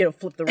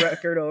flip the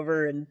record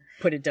over and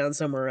put it down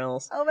somewhere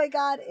else. Oh my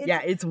God.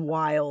 It's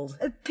wild.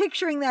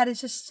 Picturing that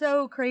is just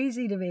so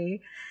crazy to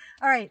me.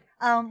 All right.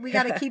 We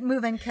got to keep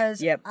moving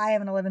because Yep. I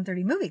have an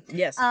 11:30 movie.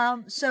 Yes.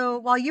 So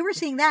while you were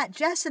seeing that,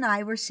 Jess and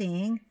I were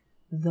seeing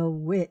The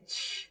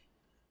Witch,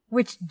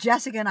 which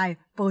Jessica and I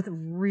both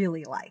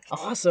really liked.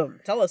 Awesome.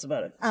 Tell us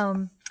about it.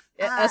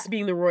 Us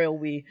being the royal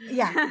we.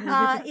 Yeah.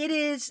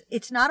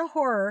 It's not a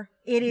horror.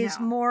 It is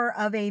more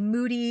of a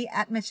moody,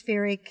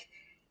 atmospheric,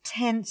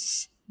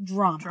 tense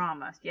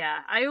drama. Yeah.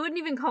 I wouldn't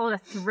even call it a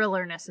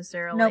thriller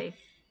necessarily. Nope.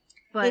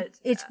 But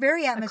It's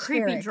very a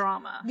atmospheric. creepy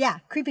drama. Yeah,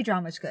 creepy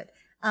drama is good.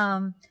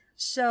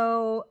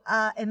 So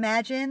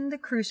imagine The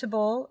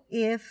Crucible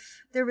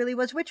if there really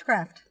was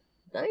witchcraft.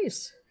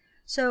 Nice.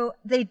 So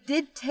they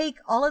did take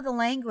all of the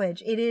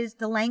language.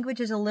 The language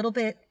is a little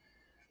bit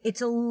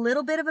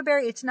of a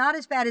barrier. It's not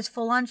as bad as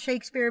full-on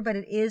Shakespeare, but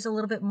it is a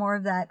little bit more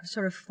of that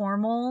sort of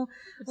formal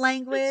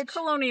language. It's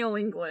colonial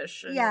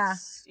English. And Yeah.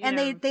 it's, And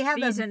they have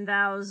these and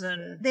thous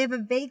and They have a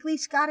vaguely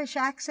Scottish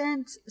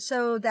accent,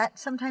 so that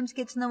sometimes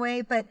gets in the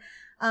way, but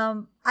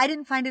I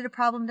didn't find it a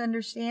problem to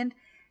understand.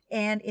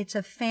 And it's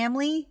a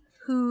family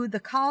who the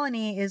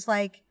colony is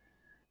like,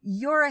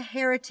 you're a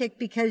heretic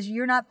because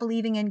you're not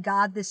believing in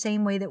God the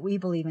same way that we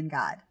believe in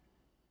God.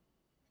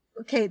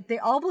 Okay, they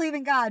all believe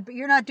in God, but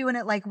you're not doing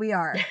it like we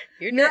are.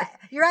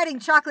 You're adding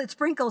chocolate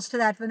sprinkles to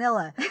that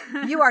vanilla.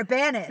 You are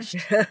banished.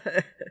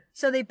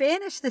 So they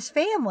banish this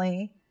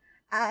family,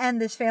 so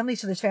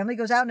this family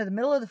goes out into the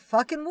middle of the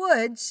fucking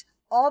woods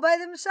all by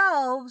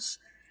themselves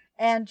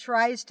and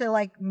tries to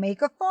like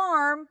make a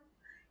farm.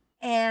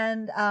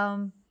 And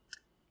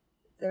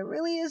there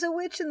really is a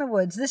witch in the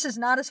woods. This is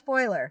not a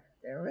spoiler.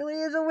 There really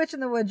is a witch in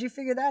the woods. You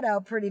figure that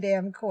out pretty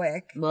damn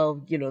quick.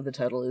 Well, the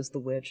title is The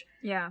Witch.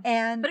 yeah.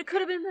 And But it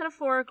could have been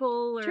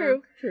metaphorical. Or...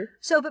 True.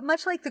 so, but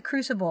much like The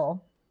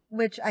Crucible,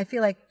 which I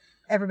feel like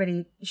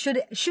everybody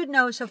should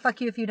know, so fuck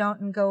you if you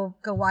don't, and go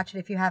watch it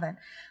if you haven't.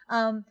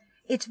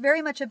 It's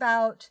very much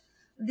about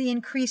the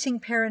increasing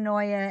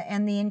paranoia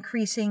and the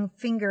increasing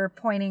finger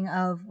pointing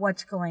of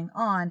what's going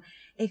on,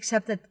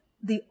 except that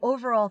the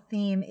overall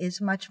theme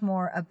is much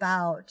more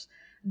about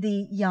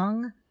the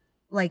young,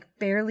 like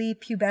barely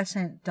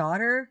pubescent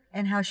daughter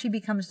and how she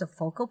becomes the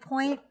focal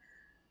point,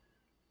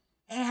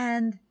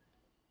 and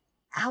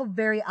how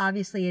very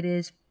obviously it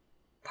is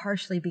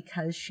partially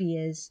because she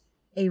is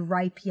a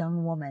ripe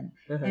young woman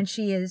and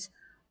she is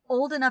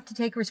old enough to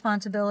take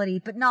responsibility,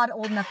 but not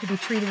old enough to be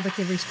treated with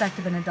the respect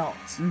of an adult.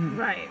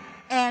 Right.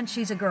 And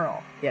she's a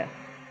girl. Yeah.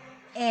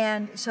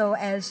 And so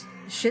as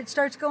shit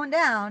starts going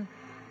down,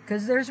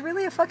 because there's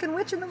really a fucking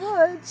witch in the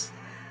woods,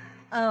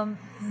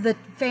 the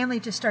family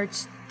just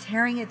starts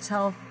tearing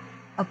itself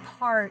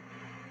apart,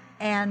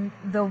 and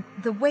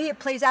the way it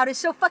plays out is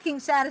so fucking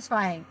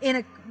satisfying in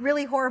a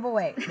really horrible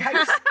way.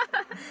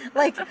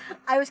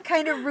 I was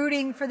kind of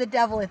rooting for the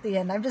devil at the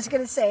end. I'm just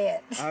gonna say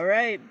it. All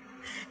right.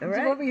 So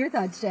what were your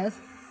thoughts, Jess?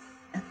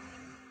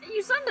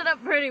 You summed it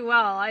up pretty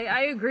well.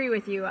 I agree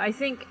with you. I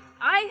think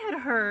I had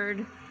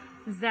heard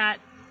that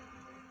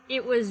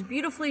it was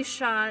beautifully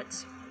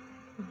shot,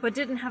 but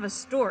didn't have a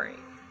story.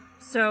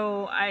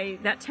 So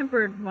that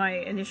tempered my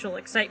initial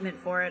excitement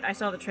for it. I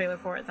saw the trailer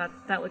for it, thought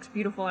that looks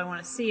beautiful, I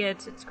want to see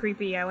it. It's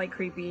creepy, I like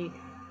creepy.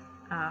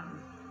 The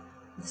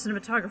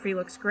cinematography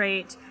looks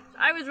great. So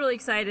I was really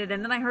excited,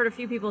 and then I heard a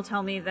few people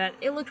tell me that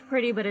it looked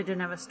pretty, but it didn't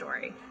have a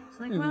story.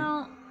 So I'm like,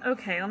 well,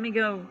 okay, let me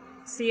go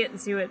see it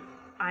and see what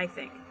I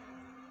think.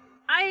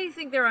 I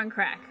think they're on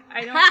crack.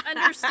 I don't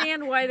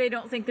understand why they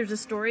don't think there's a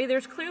story.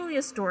 There's clearly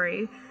a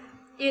story.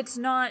 It's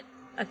not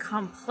a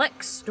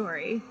complex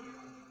story.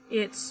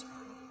 It's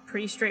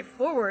pretty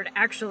straightforward,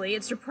 actually.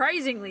 It's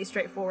surprisingly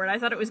straightforward. I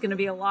thought it was going to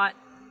be a lot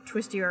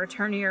twistier or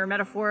turnier,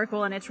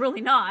 metaphorical, and it's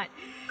really not.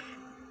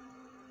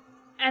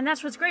 And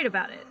that's what's great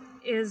about it,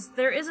 is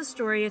there is a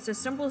story. It's a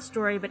simple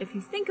story, but if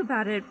you think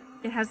about it,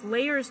 it has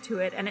layers to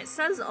it, and it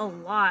says a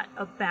lot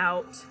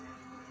about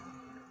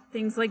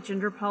things like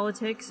gender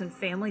politics and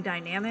family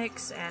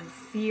dynamics and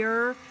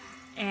fear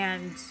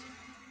and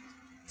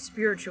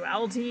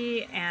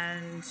spirituality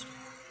and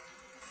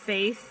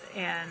faith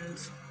and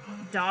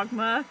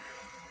dogma.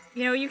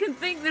 You can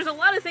think, there's a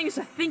lot of things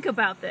to think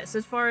about this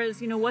as far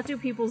as, what do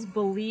people's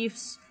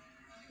beliefs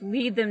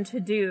lead them to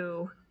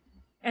do?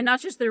 And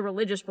not just their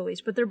religious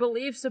beliefs, but their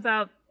beliefs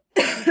about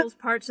people's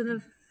parts in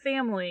the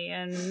family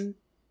and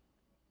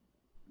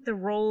the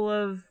role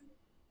of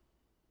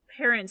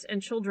parents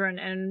and children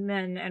and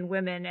men and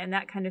women and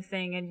that kind of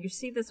thing. And you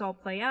see this all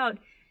play out.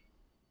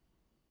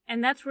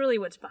 And that's really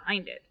what's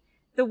behind it.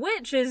 The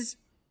witch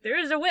there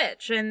is a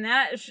witch, and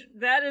that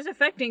is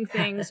affecting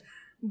things.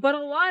 But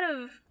a lot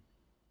of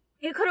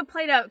it could have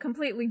played out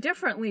completely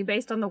differently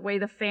based on the way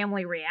the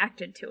family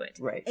reacted to it.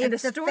 Right. And the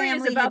story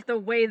is about the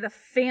way the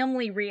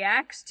family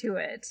reacts to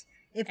it.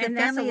 If the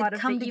family had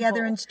come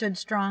together and stood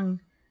strong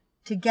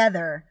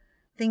together,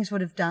 things would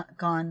have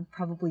gone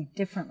probably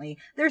differently.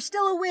 There's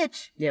still a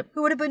witch. Yep.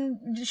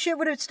 Shit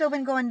would have still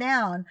been going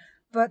down.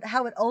 But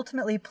how it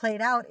ultimately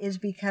played out is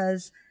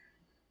because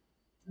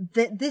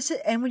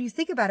and when you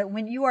think about it,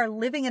 when you are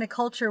living in a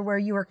culture where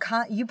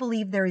you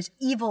believe there is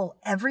evil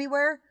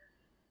everywhere,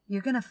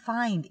 you're going to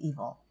find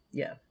evil.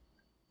 Yeah.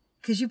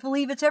 Because you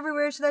believe it's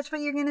everywhere, so that's what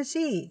you're going to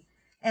see.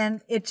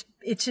 And it's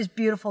just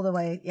beautiful the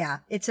way,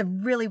 it's a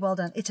really well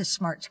done, it's a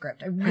smart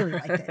script. I really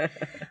liked it.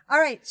 All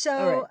right,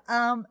 so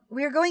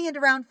we are going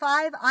into round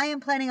 5. I am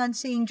planning on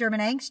seeing German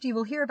Angst. You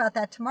will hear about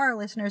that tomorrow,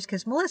 listeners,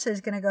 because Melissa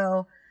is going to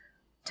go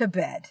to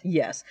bed.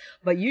 Yes,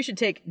 but you should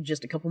take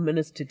just a couple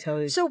minutes to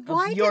tell us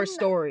your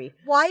story.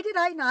 Why did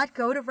I not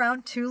go to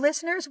round 2,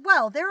 listeners?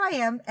 Well, there I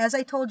am, as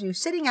I told you,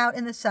 sitting out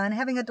in the sun,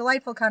 having a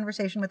delightful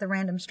conversation with a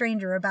random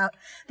stranger about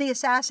the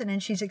assassin,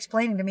 and she's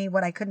explaining to me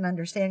what I couldn't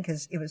understand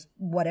because it was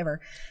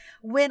whatever.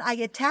 When I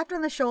get tapped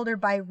on the shoulder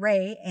by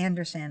Ray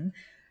Anderson,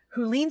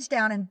 who leans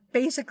down and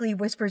basically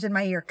whispers in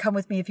my ear, "Come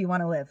with me if you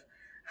want to live."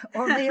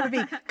 Or it would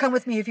be, "Come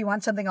with me if you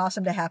want something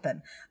awesome to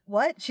happen."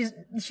 What? She's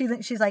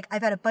like,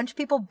 "I've had a bunch of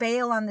people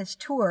bail on this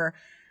tour.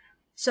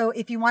 So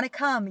if you want to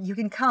come, you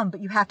can come,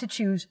 but you have to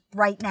choose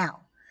right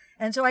now."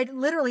 And so I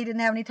literally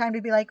didn't have any time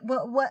to be like,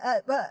 what?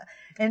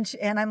 And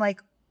I'm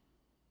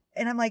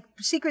like,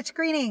 secret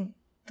screening,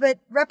 but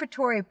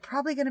repertory,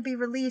 probably going to be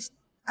released.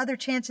 Other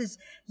chances.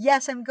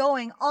 Yes, I'm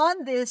going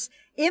on this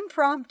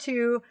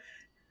impromptu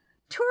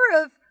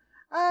tour of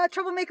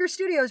Troublemaker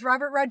Studios,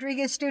 Robert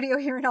Rodriguez studio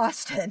here in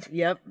Austin.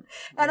 Yep.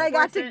 And I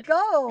got to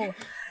go.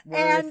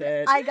 Worth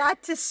it. I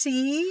got to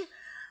see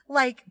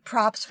like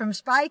props from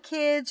Spy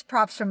Kids,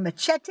 props from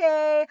Machete.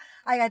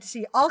 I got to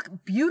see all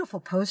beautiful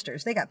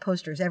posters. They got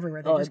posters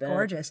everywhere. They're Oh, I just bet.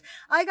 gorgeous.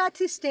 I got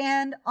to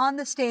stand on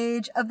the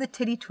stage of the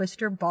Titty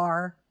Twister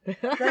bar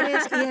that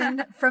is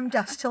in From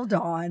Dusk Till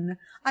Dawn.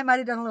 I might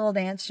have done a little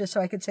dance just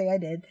so I could say I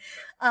did.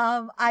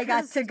 I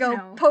got to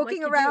go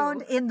poking like you around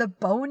do. in the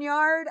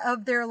boneyard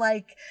of their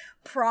like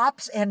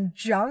props and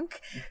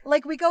junk.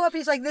 Like we go up,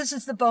 he's like, "This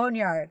is the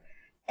boneyard."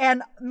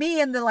 And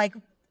me and the like,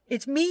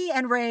 it's me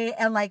and Ray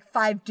and like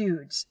 5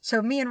 dudes.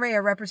 So me and Ray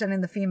are representing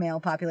the female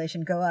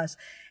population, go us.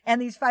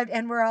 And these 5,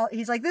 and we're all,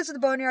 he's like, "This is the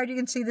boneyard, you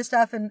can see this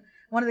stuff." And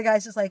one of the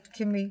guys is like,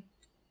 Can we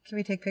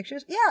take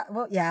pictures?" "Yeah,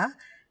 well, yeah.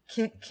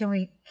 Can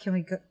we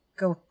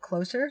go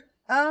closer?"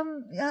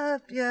 Yeah.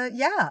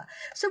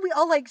 So we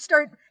all like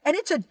start, and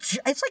it's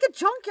like a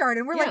junkyard,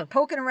 and we're Yeah. like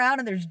poking around,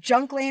 and there's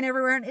junk laying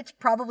everywhere, and it's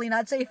probably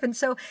not safe. And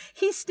so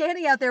he's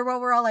standing out there while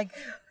we're all like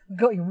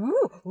going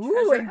woo,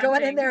 Treasure and going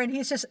in hunting. there, and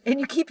he's just, and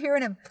you keep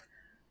hearing him,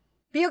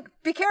 be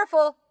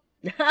careful,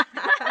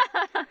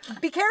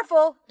 be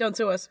careful. Don't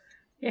sue us.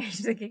 Yeah,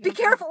 he's thinking. Be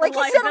careful. Like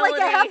he said it like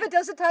a half a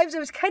dozen times. It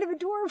was kind of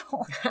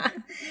adorable.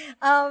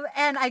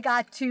 And I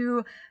got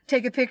to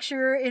take a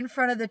picture in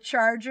front of the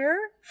Charger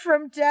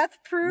from Death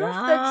Proof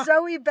that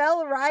Zoe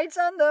Bell rides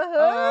on the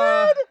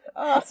hood.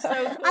 So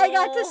cool. I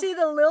got to see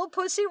the Lil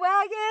Pussy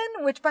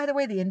Wagon, which, by the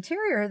way, the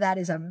interior of that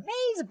is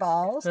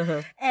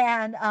amazeballs.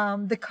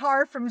 And the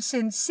car from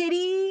Sin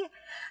City.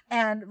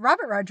 And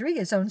Robert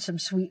Rodriguez owns some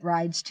sweet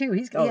rides, too.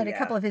 He had a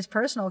couple of his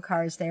personal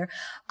cars there.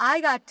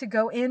 I got to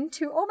go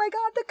into, oh, my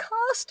God, the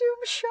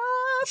costume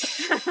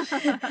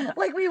shop.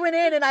 Like, we went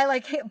in, and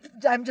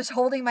I'm just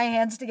holding my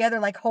hands together,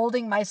 like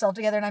holding myself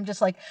together. And I'm just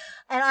like,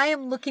 and I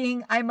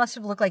must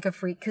have looked like a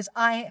freak, because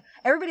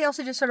everybody else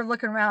is just sort of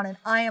looking around, and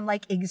I am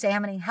like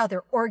examining how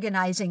they're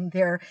organizing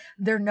their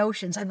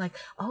notions. I'm like,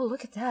 "Oh,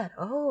 look at that.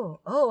 Oh.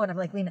 And I'm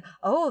like, Lena,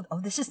 oh,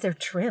 this is their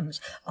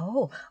trims.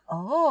 Oh.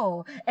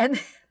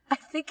 And I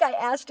think I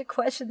asked a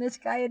question this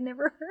guy had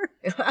never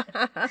heard.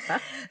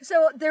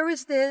 So there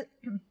was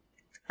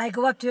I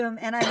go up to him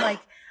and I'm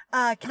like,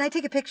 "Can I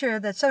take a picture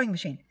of the sewing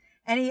machine?"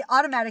 And he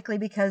automatically,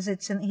 because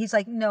he's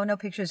like, no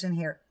pictures in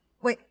here.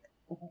 Wait,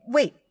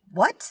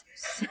 what?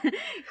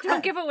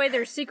 Don't give away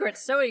their secret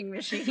sewing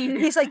machine.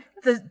 He's like,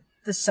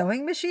 the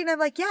sewing machine? I'm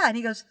like, "Yeah." And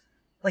he goes,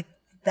 like,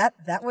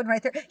 that one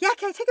right there. "Yeah,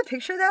 can I take a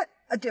picture of that?"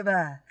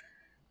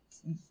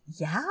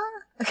 Yeah?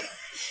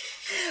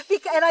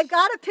 And I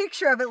got a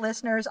picture of it,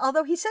 listeners.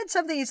 Although he said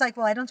something, he's like,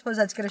 "Well, I don't suppose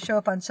that's going to show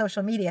up on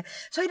social media."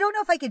 So I don't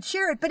know if I could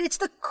share it, but it's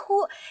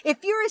if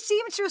you're a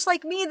seamstress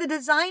like me, the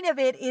design of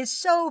it is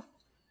so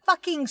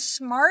fucking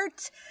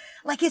smart.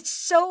 Like, it's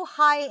so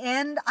high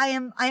end. I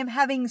am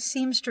having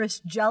seamstress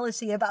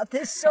jealousy about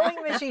this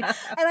sewing machine.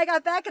 And I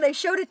got back and I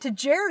showed it to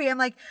Jerry. I'm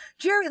like,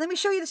 "Jerry, let me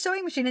show you the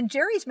sewing machine." And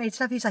Jerry's made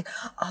stuff. He's like,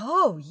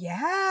 "Oh,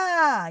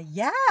 yeah.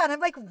 And I'm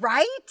like,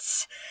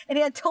 "Right?" And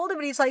I told him,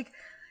 and he's like,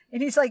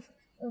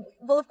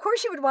 "Well, of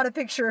course you would want a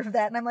picture of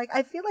that." And I'm like,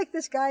 I feel like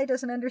this guy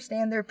doesn't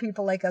understand there are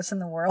people like us in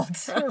the world.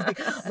 Like,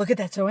 "Look at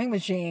that sewing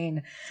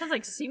machine." Sounds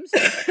like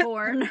seamstress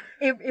porn.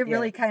 It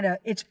really kind of,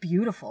 it's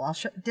beautiful.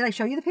 Did I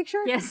show you the picture?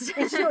 Yes.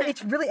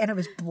 It's really, and it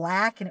was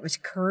black and it was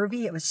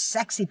curvy. It was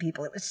sexy,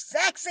 people. It was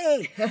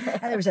sexy.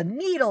 And there was a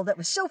needle that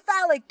was so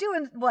phallic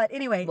doing what?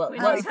 Anyway. Well,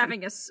 When he's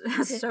having a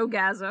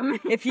sogasm.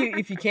 If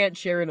you can't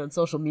share it on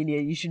social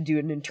media, you should do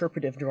an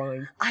interpretive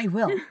drawing. I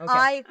will.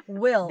 I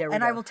will. There we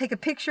And I go. will take a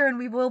picture and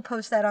we will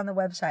post that on the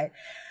website.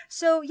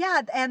 So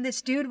yeah, and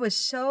this dude was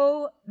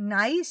so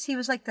nice. He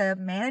was like the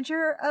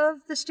manager of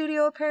the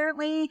studio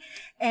apparently.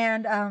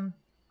 And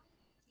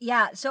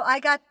so I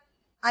got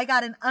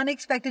an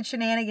unexpected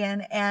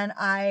shenanigan, and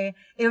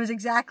it was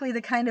exactly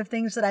the kind of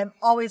things that I'm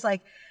always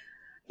like,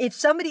 if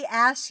somebody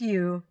asks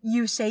you,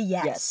 you say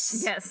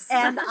yes. Yes.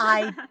 And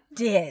I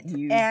did.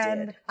 You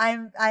and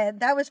did.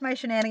 That was my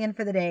shenanigan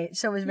for the day.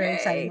 So it was very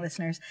exciting,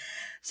 listeners.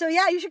 So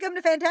yeah, you should come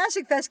to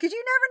Fantastic Fest, because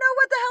you never know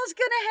what the hell's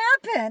going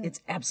to happen.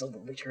 It's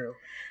absolutely true.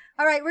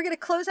 All right, we're going to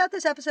close out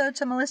this episode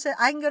so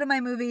I can go to my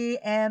movie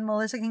and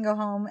Melissa can go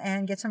home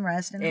and get some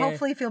rest and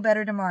hopefully feel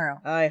better tomorrow.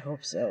 I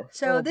hope so.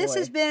 So this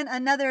has been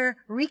another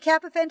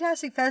recap of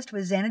Fantastic Fest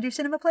with Xanadu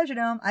Cinema Pleasure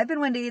Dome. I've been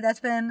Wendy. That's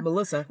been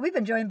Melissa. We've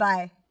been joined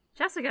by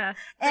Jessica,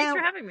 thanks And-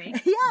 for having me.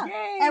 Yeah.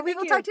 Yay, And we thank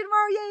will you. talk to you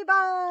tomorrow. Yay,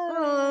 bye.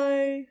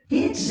 Bye.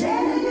 It's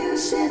Xanadu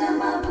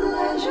Cinema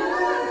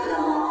Pleasure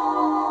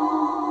Dome.